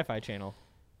on the Sci-Fi Channel?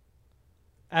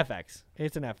 FX.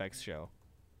 It's an FX show.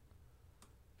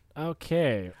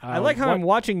 Okay. I like how I'm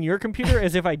watching your computer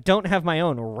as if I don't have my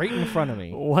own right in front of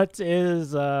me. What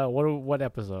is what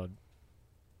episode?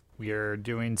 We are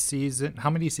doing season. How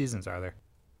many seasons are there?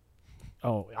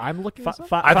 Oh, I'm looking. This up?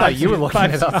 I thought you were looking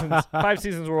five it up. seasons. 5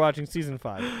 seasons. We're watching season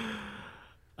 5.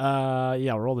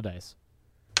 Yeah. Roll the dice.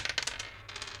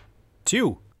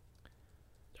 2.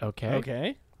 Okay.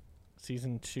 Okay.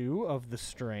 Season 2 of The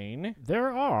Strain.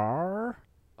 There are.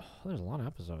 Oh, there's a lot of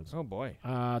episodes. Oh boy.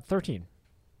 13.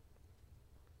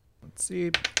 Let's see.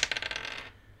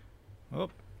 Oh.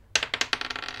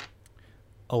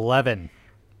 11.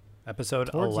 Episode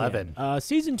Towards the 11. end.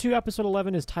 Season 2, episode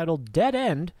 11 is titled Dead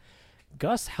End.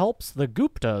 Gus helps the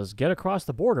Guptas get across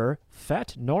the border.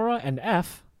 Fet, Nora, and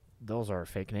F, those are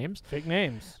fake names, Fake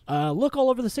names. look all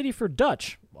over the city for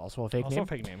Dutch, also a fake Also name, a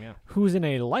fake name, yeah. who's in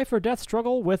a life or death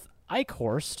struggle with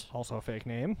Eichhorst. Also a fake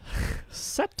name.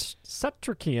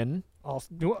 Setrakian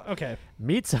Also, okay.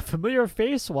 meets a familiar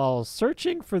face while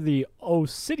searching for the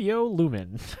Ocidio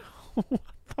Lumen.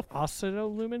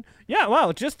 Ocedo Lumen? Yeah,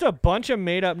 wow, just a bunch of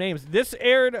made-up names. This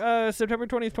aired September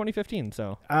 20th, 2015,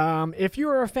 so. If you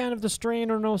are a fan of The Strain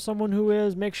or know someone who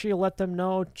is, make sure you let them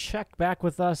know. Check back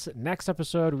with us. Next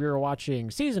episode, we are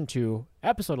watching Season 2,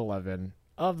 Episode 11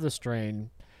 of The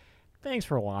Strain. Thanks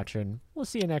for watching. We'll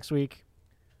see you next week.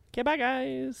 Okay, bye,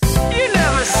 guys. You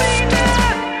never